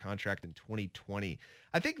be up for contract in 2020.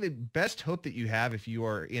 I think the best hope that you have if you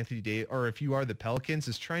are Anthony Davis or if you are the Pelicans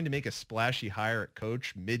is trying to make a splashy hire at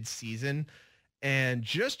coach mid-season and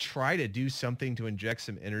just try to do something to inject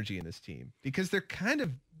some energy in this team, because they're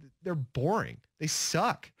boring. They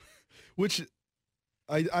suck. Which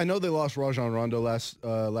I know they lost Rajon Rondo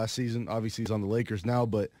last season. Obviously, he's on the Lakers now,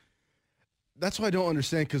 but that's why I don't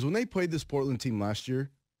understand, because when they played this Portland team last year,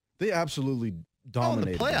 they absolutely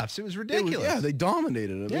dominated. Oh, the playoffs. It was ridiculous. They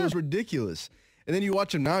dominated them. Yeah. It was ridiculous. And then you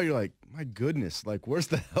watch them now, you're like, my goodness, like, where's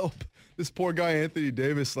the help? This poor guy, Anthony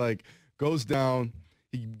Davis, like, goes down.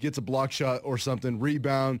 He gets a block shot or something,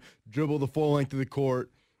 rebound, dribble the full length of the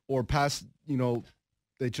court, or pass,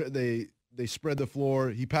 they spread the floor.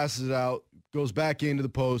 He passes it out, goes back into the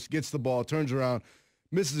post, gets the ball, turns around,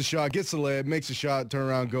 misses a shot, gets the layup, makes a shot, turn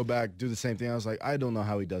around, go back, do the same thing. I was like, I don't know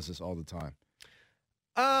how he does this all the time.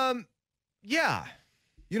 Yeah.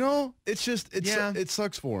 It's just, it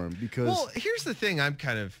sucks for him because. Well, here's the thing I'm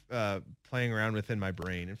kind of playing around with in my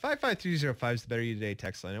brain. And 55305 is the Better You Today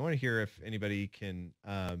text line. I want to hear if anybody can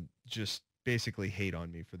just basically hate on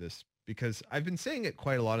me for this, because I've been saying it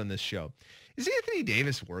quite a lot on this show. Is Anthony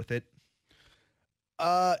Davis worth it?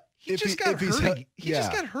 He just got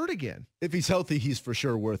hurt again. If he's healthy, he's for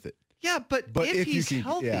sure worth it. Yeah, but if he's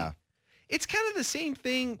healthy, yeah. It's kind of the same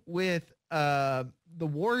thing with the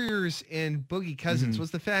Warriors and Boogie Cousins.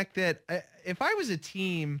 Was the fact that if I was a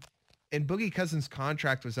team and Boogie Cousins'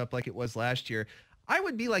 contract was up like it was last year, I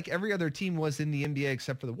would be like every other team was in the NBA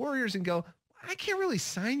except for the Warriors and go, I can't really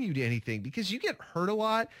sign you to anything because you get hurt a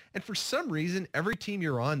lot. And for some reason, every team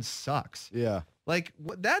you're on sucks. Yeah. Like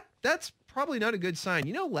that's probably not a good sign.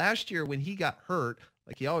 You know, last year when he got hurt,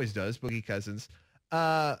 like he always does, Boogie Cousins,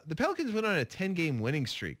 the Pelicans went on a 10-game winning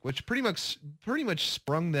streak, which pretty much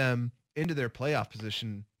sprung them into their playoff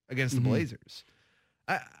position against the Blazers.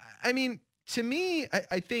 I mean, to me,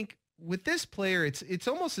 I think with this player, it's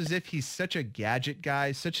almost as if he's such a gadget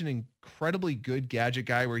guy, such an incredibly good gadget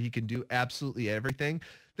guy where he can do absolutely everything,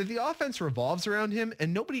 that the offense revolves around him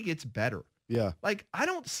and nobody gets better. Yeah. Like, I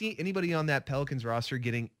don't see anybody on that Pelicans roster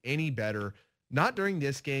getting any better, not during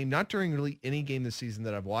this game, not during really any game this season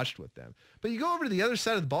that I've watched with them. But you go over to the other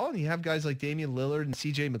side of the ball and you have guys like Damian Lillard and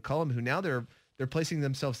CJ McCollum, who now they're placing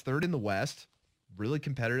themselves third in the West. Really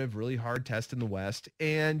competitive, really hard test in the West.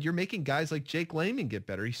 And you're making guys like Jake Layman get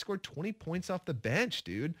better. He scored 20 points off the bench,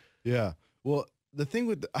 dude. Yeah. Well, the thing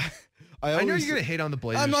with I know you're going to hate on the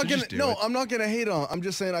Blazers. I'm not going to. I'm not going to hate on. I'm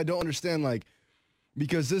just saying I don't understand, like,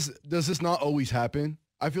 because does this not always happen?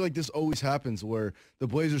 I feel like this always happens where the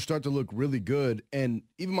Blazers start to look really good. And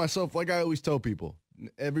even myself, like I always tell people,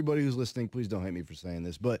 everybody who's listening, please don't hate me for saying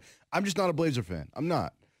this, but I'm just not a Blazer fan. I'm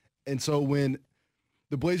not. And so when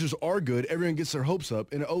the Blazers are good, everyone gets their hopes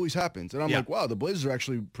up, and it always happens. And I'm like, wow, the Blazers are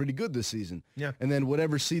actually pretty good this season. Yeah. And then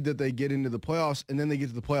whatever seed that they get into the playoffs, and then they get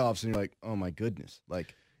to the playoffs, and you're like, oh, my goodness.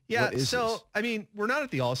 Like, yeah, what is so, this? I mean, we're not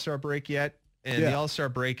at the All-Star break yet, and the All-Star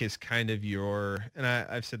break is kind of your, and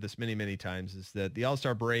I've said this many, many times, is that the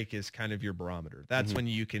All-Star break is kind of your barometer. That's when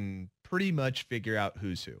you can pretty much figure out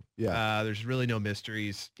who's who. Yeah. There's really no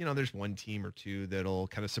mysteries. You know, there's one team or two that'll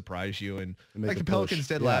kind of surprise you, and Make like a the Pelicans push.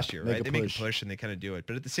 did Yeah, last year, make right? a They make a push. push and they kind of do it.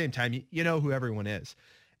 But at the same time, you know who everyone is.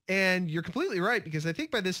 And you're completely right, because I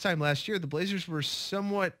think by this time last year, the Blazers were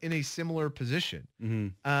somewhat in a similar position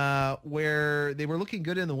where they were looking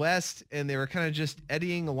good in the West and they were kind of just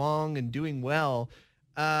eddying along and doing well.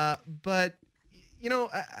 But, you know,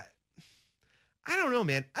 I don't know,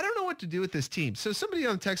 man. I don't know what to do with this team. So somebody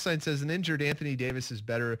on the text line says an injured Anthony Davis is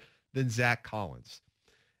better than Zach Collins.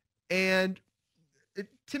 And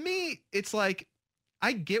to me, it's like,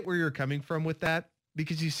 I get where you're coming from with that,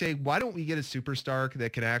 because you say, why don't we get a superstar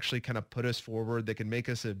that can actually kind of put us forward, that can make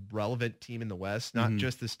us a relevant team in the West, not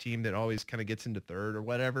just this team that always kind of gets into third or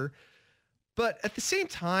whatever. But at the same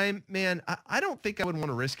time, man, I don't think I would want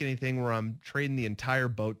to risk anything where I'm trading the entire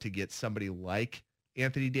boat to get somebody like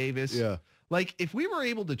Anthony Davis. Yeah. Like, if we were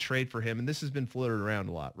able to trade for him, and this has been floated around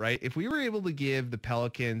a lot, right? If we were able to give the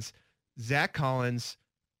Pelicans Zach Collins,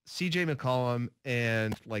 CJ McCollum,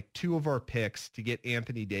 and like 2 of our picks to get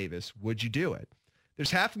Anthony Davis, would you do it?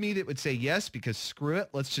 There's half of me that would say yes, because screw it.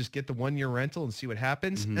 Let's just get the 1-year rental and see what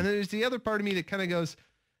happens. And then there's the other part of me that kind of goes,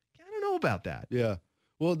 I don't know about that. Yeah.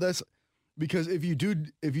 Well, that's because if you do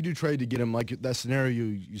trade to get him, like that scenario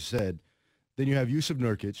you said, then you have Yusuf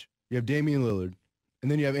Nurkic, you have Damian Lillard, and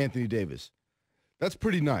then you have Anthony Davis. That's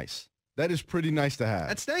pretty nice. That is pretty nice to have.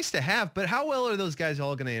 That's nice to have, but how well are those guys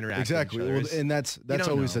all going to interact Exactly. with each other? Well, and that's don't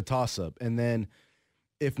always know. a toss-up. And then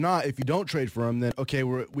if you don't trade for him, then okay,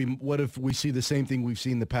 what if we see the same thing we've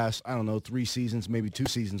seen the past, I don't know, 3 seasons, maybe 2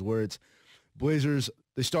 seasons, where it's Blazers,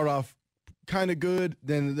 they start off kind of good,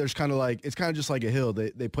 then there's kind of like, it's kind of just like a hill.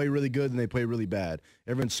 They play really good and they play really bad.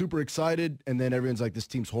 Everyone's super excited, and then everyone's like, this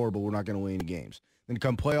team's horrible, we're not going to win any games. Then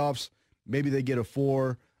come playoffs, maybe they get a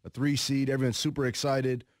 4, a 3 seed, everyone's super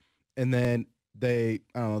excited, and then they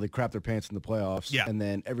crap their pants in the playoffs. Yeah. And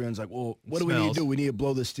then everyone's like, well, what do we need to do? We need to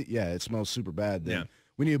blow this team. Yeah, it smells super bad. Then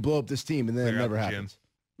we need to blow up this team, and then Clear it out never the happens.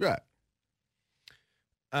 Right.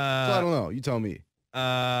 So I don't know. You tell me.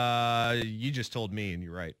 You just told me, and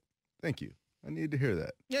you're right. Thank you. I needed to hear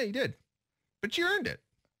that. Yeah, you did. But you earned it.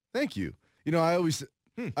 Thank you. You know, I always,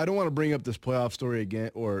 I don't want to bring up this playoff story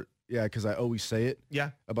again, because I always say it.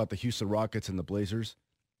 Yeah. About the Houston Rockets and the Blazers,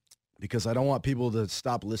 because I don't want people to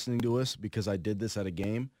stop listening to us because I did this at a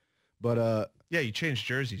game. But yeah, you changed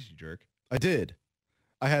jerseys, you jerk. I did.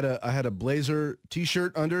 I had a Blazer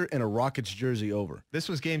T-shirt under and a Rockets jersey over. This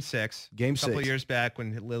was Game 6. Game a couple 6. of years back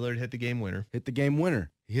when Lillard hit the game winner. Hit the game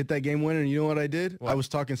winner. He hit that game winner, and you know what I did? What? I was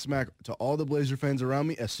talking smack to all the Blazer fans around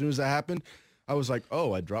me. As soon as that happened, I was like,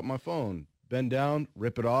 oh, I dropped my phone. Bend down,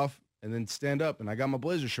 rip it off, and then stand up. And I got my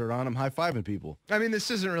Blazer shirt on. I'm high-fiving people. I mean, this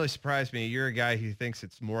doesn't really surprise me. You're a guy who thinks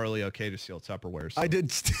it's morally okay to steal Tupperware. So. I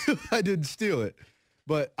didn't steal it.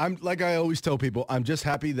 But I'm like I always tell people, I'm just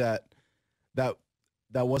happy that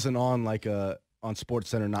wasn't on on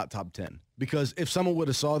SportsCenter, not top 10. Because if someone would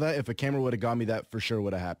have saw that, if a camera would have got me, that for sure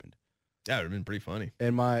would have happened. Yeah, it would have been pretty funny.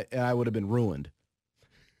 And I would have been ruined.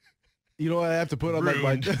 You know what I have to put on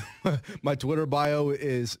my Twitter bio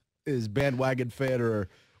is is bandwagon fan or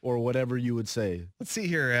whatever you would say. Let's see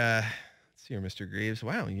here. Let's see here, Mr. Greaves.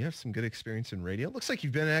 Wow, you have some good experience in radio. Looks like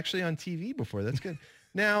you've been actually on TV before. That's good.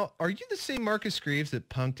 Now, are you the same Marcus Greaves that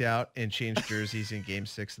punked out and changed jerseys in Game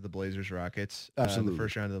 6 of the Blazers Rockets? Absolutely. In the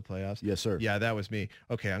first round of the playoffs? Yes, sir. Yeah, that was me.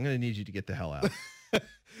 Okay, I'm going to need you to get the hell out.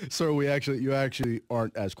 Sir, you actually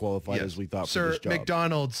aren't as qualified as we thought for this Sir, job.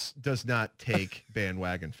 McDonald's does not take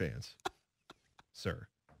bandwagon fans. Sir,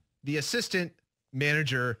 the assistant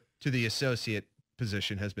manager to the associate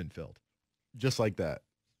position has been filled. Just like that.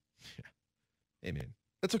 Yeah. Amen.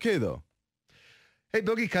 That's okay, though. Hey,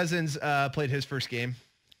 Boogie Cousins played his first game.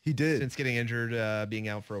 He did. Since getting injured, being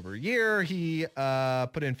out for over a year, he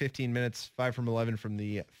put in 15 minutes, 5 from 11 from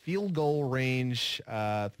the field goal range,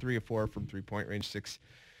 3 of 4 from three-point range, 6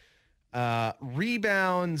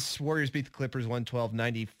 rebounds. Warriors beat the Clippers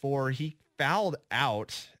 112-94. He fouled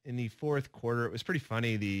out in the fourth quarter. It was pretty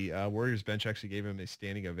funny. The Warriors bench actually gave him a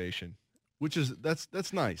standing ovation.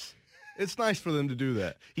 That's nice. It's nice for them to do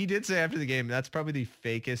that. He did say after the game, that's probably the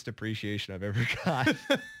fakest appreciation I've ever got.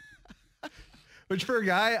 Which for a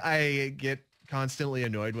guy I get constantly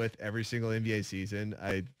annoyed with every single NBA season,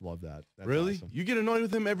 I love that. That's really? awesome. You get annoyed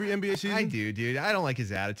with him every NBA season? I do, dude. I don't like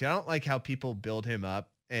his attitude. I don't like how people build him up,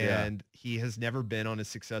 and he has never been on a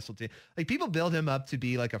successful team. Like, people build him up to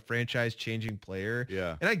be like a franchise-changing player.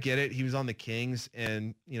 Yeah. And I get it. He was on the Kings,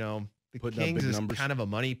 and, you know, the Kings is kind of a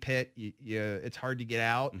money pit. It's hard to get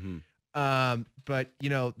out. Mm-hmm. But, you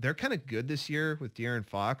know, they're kind of good this year with De'Aaron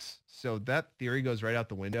Fox. So that theory goes right out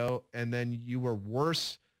the window. And then you were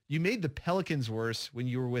worse. You made the Pelicans worse when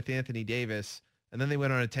you were with Anthony Davis. And then they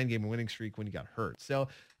went on a 10-game winning streak when you got hurt. So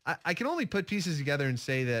I can only put pieces together and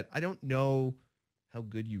say that I don't know how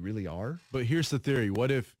good you really are. But here's the theory. What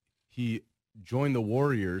if he joined the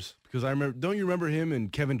Warriors? Because don't you remember him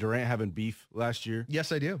and Kevin Durant having beef last year?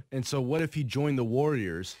 Yes, I do. And so what if he joined the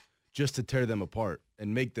Warriors just to tear them apart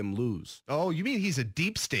and make them lose? Oh, you mean he's a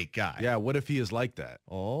deep state guy? Yeah, what if he is like that?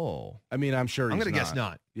 Oh. I mean, I'm sure I'm he's going to guess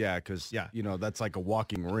not. Yeah, because, you know, that's like a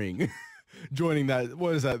walking ring. Joining that,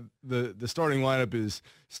 what is that? The starting lineup is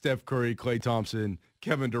Steph Curry, Klay Thompson,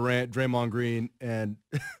 Kevin Durant, Draymond Green, and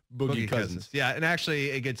Boogie Cousins. Yeah, and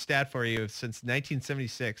actually a good stat for you, since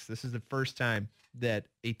 1976, this is the first time that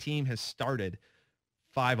a team has started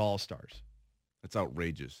 5 All-Stars. That's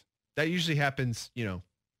outrageous. That usually happens, you know,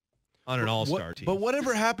 on an all-star team. But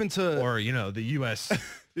whatever happened to... Or, you know, the U.S.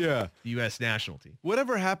 Yeah. The U.S. national team.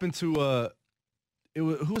 Whatever happened to...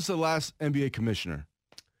 who was the last NBA commissioner?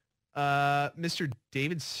 Mr.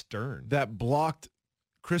 David Stern. That blocked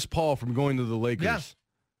Chris Paul from going to the Lakers.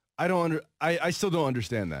 Yeah. I still don't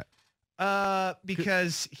understand that.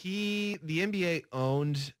 Because the NBA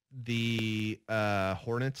owned the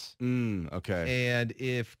Hornets. Okay. And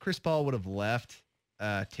if Chris Paul would have left,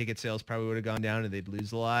 ticket sales probably would have gone down and they'd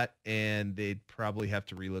lose a lot, and they'd probably have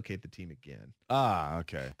to relocate the team again.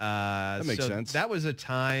 Okay. That makes sense. That was a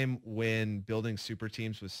time when building super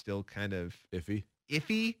teams was still kind of iffy.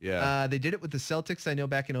 Yeah. They did it with the Celtics, I know,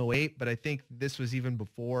 back in 2008, but I think this was even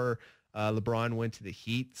before LeBron went to the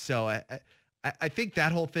Heat. So I think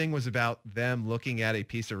that whole thing was about them looking at a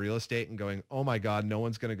piece of real estate and going, oh my God, no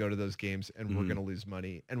one's going to go to those games and we're going to lose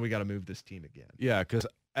money and we got to move this team again. Yeah, because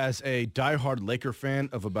as a diehard Laker fan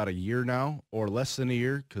of about a year now, or less than a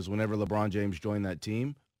year, because whenever LeBron James joined that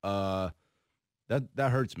team, that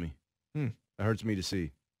hurts me. That hurts me to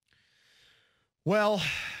see. Well,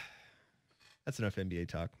 that's enough NBA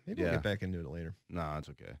talk. Maybe we'll get back into it later. No, it's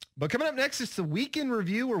okay. But coming up next, it's the weekend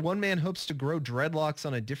review where one man hopes to grow dreadlocks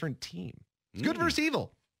on a different team. It's good versus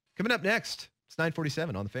evil. Coming up next, it's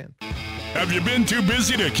 9:47 on The Fan. Have you been too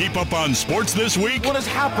busy to keep up on sports this week? What has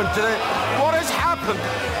happened to What has happened?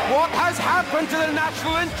 What has happened to the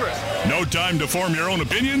national interest? No time to form your own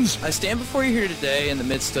opinions? I stand before you here today in the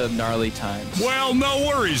midst of gnarly times. Well, no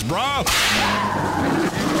worries, brah.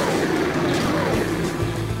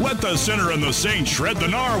 Let the sinner and the saint shred the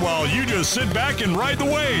gnar while you just sit back and ride the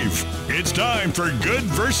wave. It's time for Good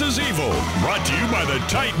versus Evil, brought to you by the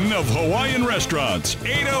Titan of Hawaiian Restaurants,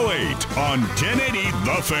 808 on 1080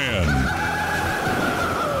 The Fan.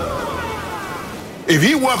 If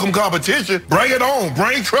he welcome competition, bring it on.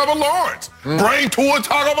 Bring Trevor Lawrence. Bring Tua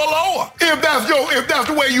Tagovailoa. If that's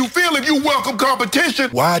the way you feel, if you welcome competition,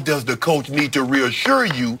 why does the coach need to reassure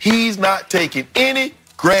you he's not taking any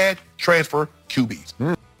grad transfer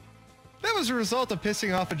QBs? That was a result of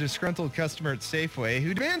pissing off a disgruntled customer at Safeway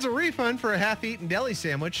who demands a refund for a half-eaten deli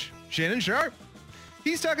sandwich. Shannon Sharp.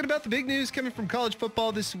 He's talking about the big news coming from college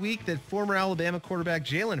football this week that former Alabama quarterback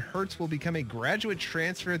Jalen Hurts will become a graduate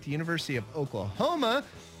transfer at the University of Oklahoma.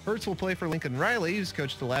 Hurts will play for Lincoln Riley, who's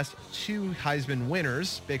coached the last 2 Heisman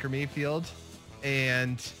winners, Baker Mayfield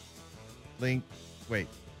and Wait,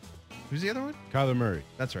 who's the other one? Kyler Murray.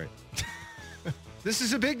 That's right. This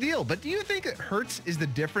is a big deal, but do you think it hurts is the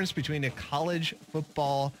difference between a college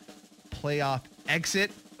football playoff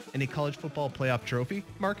exit and a college football playoff trophy,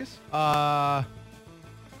 Marcus?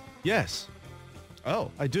 Yes.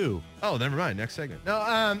 Oh. I do. Oh, never mind. Next segment.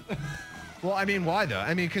 No, well, I mean, why though?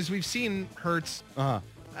 I mean, because we've seen Hurts.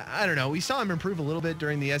 I don't know. We saw him improve a little bit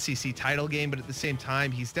during the SEC title game, but at the same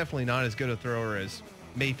time, he's definitely not as good a thrower as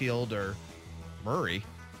Mayfield or Murray.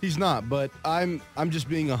 He's not, but I'm just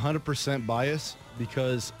being 100% biased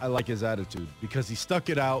because I like his attitude, because he stuck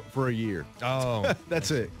it out for a year. Oh.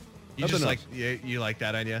 That's it. You just like you like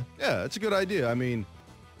that idea? Yeah, it's a good idea. I mean,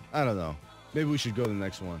 I don't know. Maybe we should go to the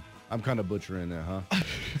next one. I'm kind of butchering that,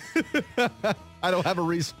 huh? I don't have a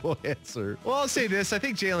reasonable answer. Well, I'll say this. I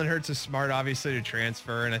think Jalen Hurts is smart, obviously, to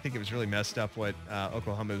transfer, and I think it was really messed up what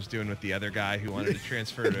Oklahoma was doing with the other guy who wanted to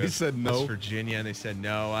transfer to He said no. West Virginia, and they said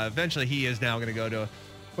no. Eventually, he is now going to go to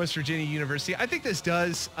West Virginia University. I think this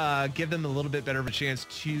does give them a little bit better of a chance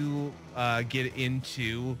to get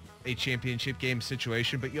into a championship game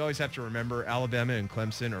situation, but you always have to remember Alabama and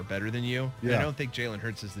Clemson are better than you. Yeah. And I don't think Jalen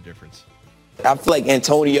Hurts is the difference. I feel like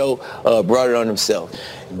Antonio brought it on himself.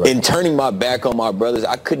 In turning my back on my brothers,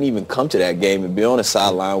 I couldn't even come to that game and be on the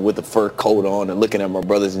sideline with the fur coat on and looking at my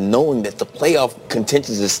brothers, knowing that the playoff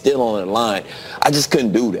contention is still on the line. I just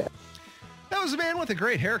couldn't do that. That was a man with a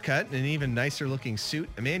great haircut and an even nicer looking suit,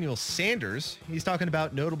 Emmanuel Sanders. He's talking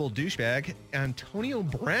about notable douchebag Antonio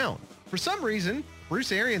Brown. For some reason,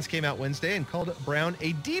 Bruce Arians came out Wednesday and called Brown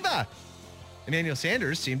a diva. Emmanuel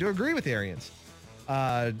Sanders seemed to agree with Arians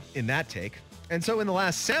in that take. And so in the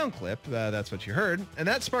last sound clip, that's what you heard, and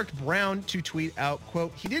that sparked Brown to tweet out,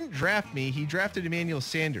 quote, "He didn't draft me, he drafted Emmanuel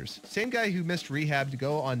Sanders. Same guy who missed rehab to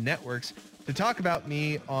go on networks to talk about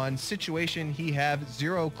me on situation he have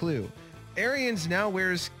zero clue. Arians now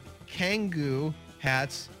wears Kangoo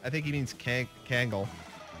hats," I think he means Kangol,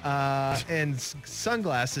 and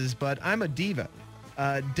sunglasses, but I'm a diva.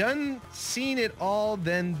 Done seen it all,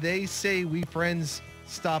 then they say we friends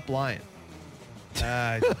stop lying.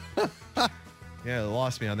 Yeah,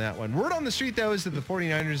 lost me on that one. Word on the street, though, is that the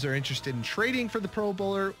 49ers are interested in trading for the Pro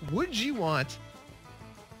Bowler. Would you want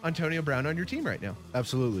Antonio Brown on your team right now?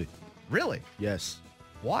 Absolutely. Really? Yes.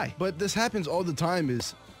 Why? But this happens all the time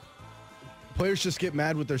is players just get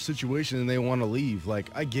mad with their situation and they want to leave. Like,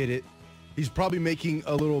 I get it. He's probably making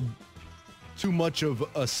a little too much of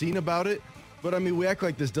a scene about it. But, I mean, we act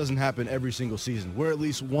like this doesn't happen every single season, where at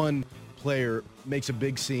least one player makes a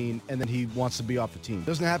big scene and then he wants to be off the team.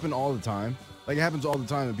 Doesn't happen all the time. Like, it happens all the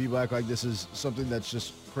time and people act like this is something that's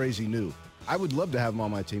just crazy new. I would love to have him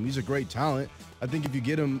on my team. He's a great talent. I think if you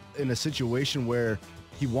get him in a situation where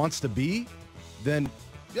he wants to be, then,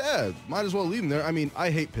 yeah, might as well leave him there. I mean,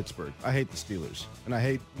 I hate Pittsburgh. I hate the Steelers. And I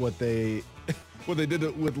hate what they did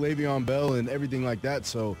with Le'Veon Bell and everything like that.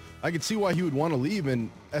 So I could see why he would want to leave.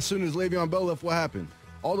 And as soon as Le'Veon Bell left, what happened?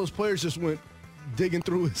 All those players just went digging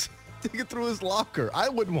through his locker. I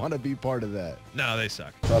wouldn't want to be part of that. No, they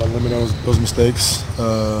suck. Try to limit those mistakes.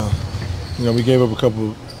 We gave up a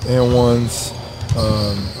couple and ones.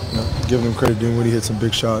 Giving him credit, Dinwiddie hit some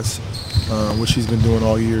big shots, which he's been doing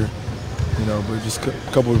all year. But just a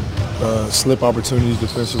couple slip opportunities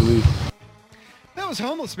defensively. That was a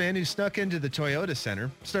homeless man who snuck into the Toyota Center,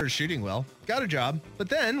 started shooting well, got a job, but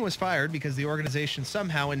then was fired because the organization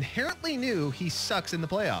somehow inherently knew he sucks in the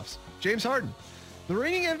playoffs. James Harden. The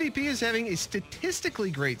reigning MVP is having a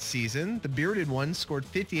statistically great season. The bearded one scored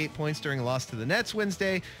 58 points during a loss to the Nets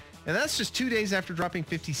Wednesday, and that's just 2 days after dropping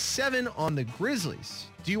 57 on the Grizzlies.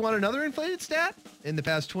 Do you want another inflated stat? In the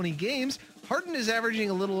past 20 games, Harden is averaging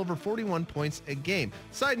a little over 41 points a game.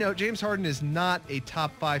 Side note, James Harden is not a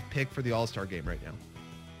top 5 pick for the All-Star game right now.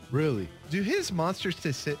 Really? Do his monster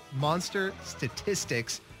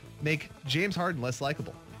statistics make James Harden less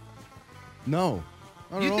likable? No.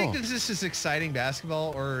 Do you think that this is exciting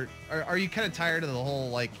basketball, or are you kind of tired of the whole,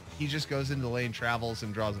 like, he just goes into the lane, travels,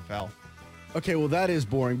 and draws a foul? Okay, well, that is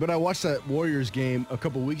boring. But I watched that Warriors game a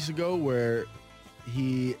couple weeks ago where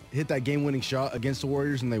he hit that game-winning shot against the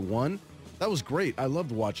Warriors and they won. That was great. I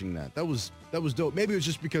loved watching that. That was dope. Maybe it was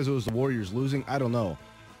just because it was the Warriors losing. I don't know.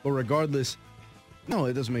 But regardless, no,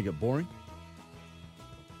 it doesn't make it boring.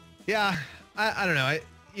 Yeah, I don't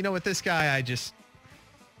know. With this guy, I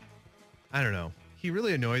don't know. He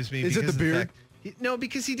really annoys me. Is it the beard? No,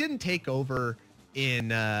 because he didn't take over in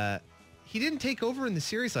the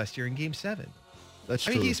series last year in Game 7. That's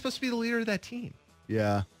true. I mean, he's supposed to be the leader of that team.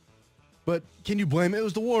 Yeah. But can you blame it? It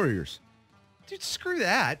was the Warriors. Dude, screw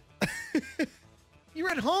that. You're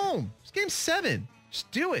at home. It's Game 7.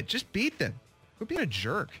 Just do it. Just beat them. Quit being a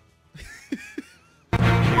jerk.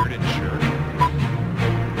 bearded shirt.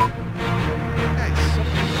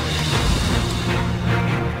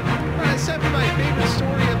 It's time for my favorite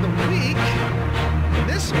story of the week. And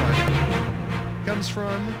this one comes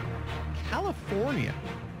from California.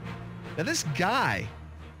 Now, this guy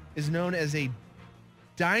is known as a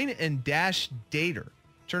dine and dash dater.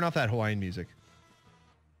 Turn off that Hawaiian music.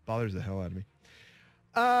 Bothers the hell out of me.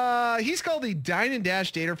 He's called the dine and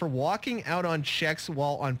dash dater for walking out on checks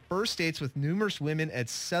while on first dates with numerous women at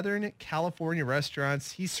Southern California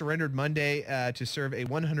restaurants. He surrendered Monday to serve a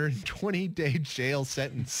 120-day jail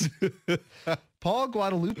sentence. Paul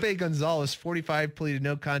Guadalupe Gonzalez, 45, pleaded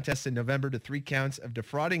no contest in November to 3 counts of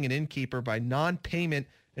defrauding an innkeeper by non-payment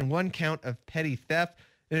and 1 count of petty theft.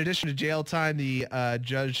 In addition to jail time, the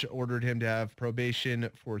judge ordered him to have probation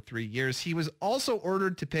for 3 years. He was also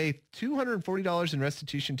ordered to pay $240 in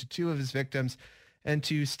restitution to 2 of his victims and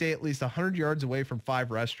to stay at least 100 yards away from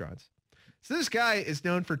 5 restaurants. So this guy is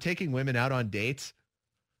known for taking women out on dates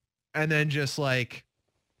and then just like,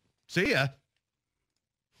 see ya.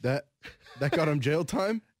 That got him jail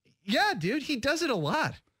time? Yeah, dude, he does it a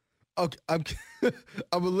lot. Okay, I'm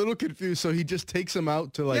a little confused. So he just takes him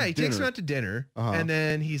out to he dinner. takes him out to dinner, and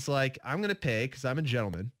then he's like, I'm going to pay because I'm a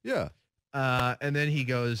gentleman. Yeah. And then he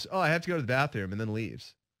goes, oh, I have to go to the bathroom, and then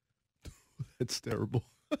leaves. That's terrible.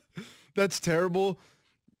 That's terrible.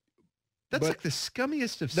 That's like the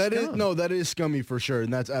scummiest of that scum. That is scummy for sure,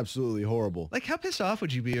 and that's absolutely horrible. Like, how pissed off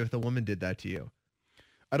would you be if the woman did that to you?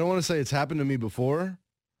 I don't want to say it's happened to me before.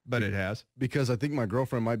 But it has. Because I think my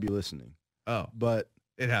girlfriend might be listening. Oh. But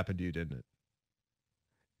it happened to you, didn't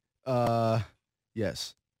it?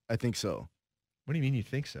 Yes, I think so. What do you mean you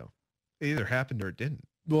think so? It either happened or it didn't.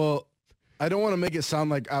 Well, I don't want to make it sound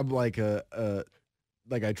like I'm like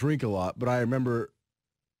like I drink a lot, but I remember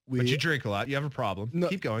But you drink a lot. You have a problem. No,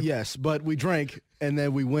 Keep going. Yes, but we drank, and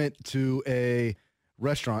then we went to a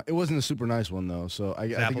restaurant. It wasn't a super nice one, though, so I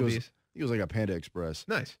think it was like a Panda Express.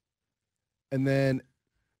 Nice. And then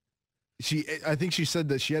I think she said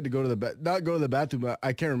that she had to go to not go to the bathroom, but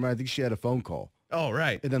I can't remember. I think she had a phone call. Oh,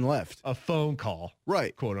 right. And then left. A phone call.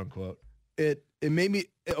 Right. Quote unquote. It made me,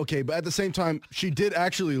 okay, but at the same time, she did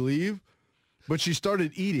actually leave, but she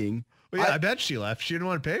started eating. Well, yeah, I bet she left. She didn't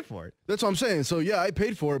want to pay for it. That's what I'm saying. So, yeah, I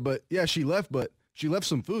paid for it, but yeah, she left, but she left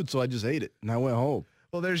some food, so I just ate it, and I went home.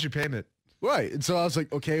 Well, there's your payment. Right. And so I was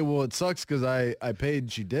like, okay, well, it sucks because I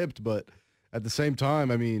paid, she dipped, but at the same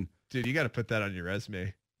time, I mean. Dude, you got to put that on your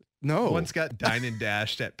resume. No. Once got dine and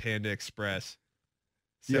dashed at Panda Express.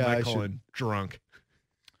 Semicolon, drunk.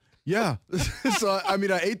 Yeah. So, I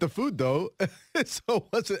mean, I ate the food, though, so it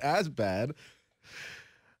wasn't as bad.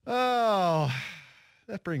 Oh,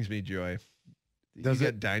 that brings me joy. Does you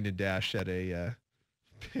it? get dined and dashed at a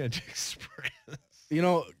Panda Express. You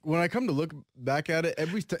know, when I come to look back at it,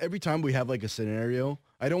 every time we have like a scenario,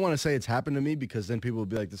 I don't want to say it's happened to me because then people will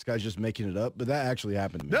be like, this guy's just making it up. But that actually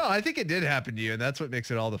happened to me. No, I think it did happen to you, and that's what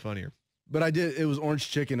makes it all the funnier. But I did. It was orange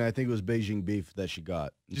chicken. And I think it was Beijing beef that she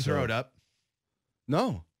got. Did you throw it up?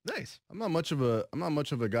 No. Nice. I'm not much of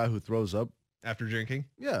a guy who throws up after drinking.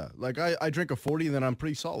 Yeah, like I drink a 40 and then I'm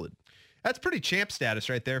pretty solid. That's pretty champ status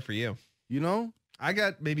right there for you. You know, I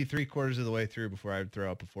got maybe 3/4 of the way through before I would throw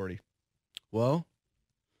up a 40. Well,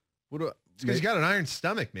 it's because you got an iron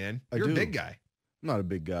stomach, man. You're a big guy. I'm not a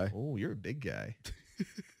big guy. Oh, you're a big guy.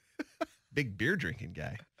 Big beer drinking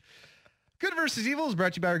guy. Good versus Evil is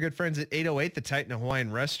brought to you by our good friends at 808 The Titan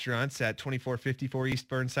Hawaiian Restaurants at 2454 East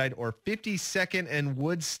Burnside or 52nd and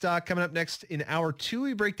Woodstock. Coming up next in hour 2,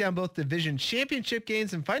 we break down both division championship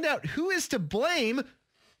games and find out who is to blame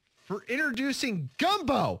for introducing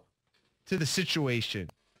Gumbo to the situation.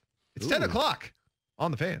 It's 10 o'clock on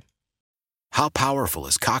The Fan. How powerful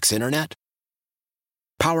is Cox Internet?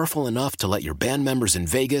 Powerful enough to let your band members in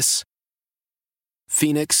Vegas,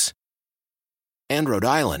 Phoenix, and Rhode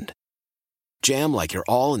Island jam like you're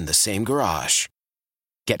all in the same garage.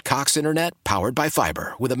 Get Cox Internet powered by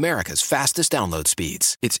fiber with America's fastest download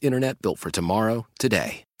speeds. It's internet built for tomorrow,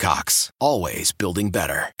 today. Cox, always building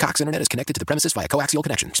better. Cox Internet is connected to the premises via coaxial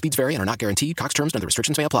connection. Speeds vary and are not guaranteed. Cox terms and other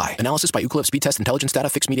restrictions may apply. Analysis by Ookla Speed Test Intelligence Data.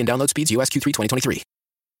 Fixed median download speeds. US Q3 2023.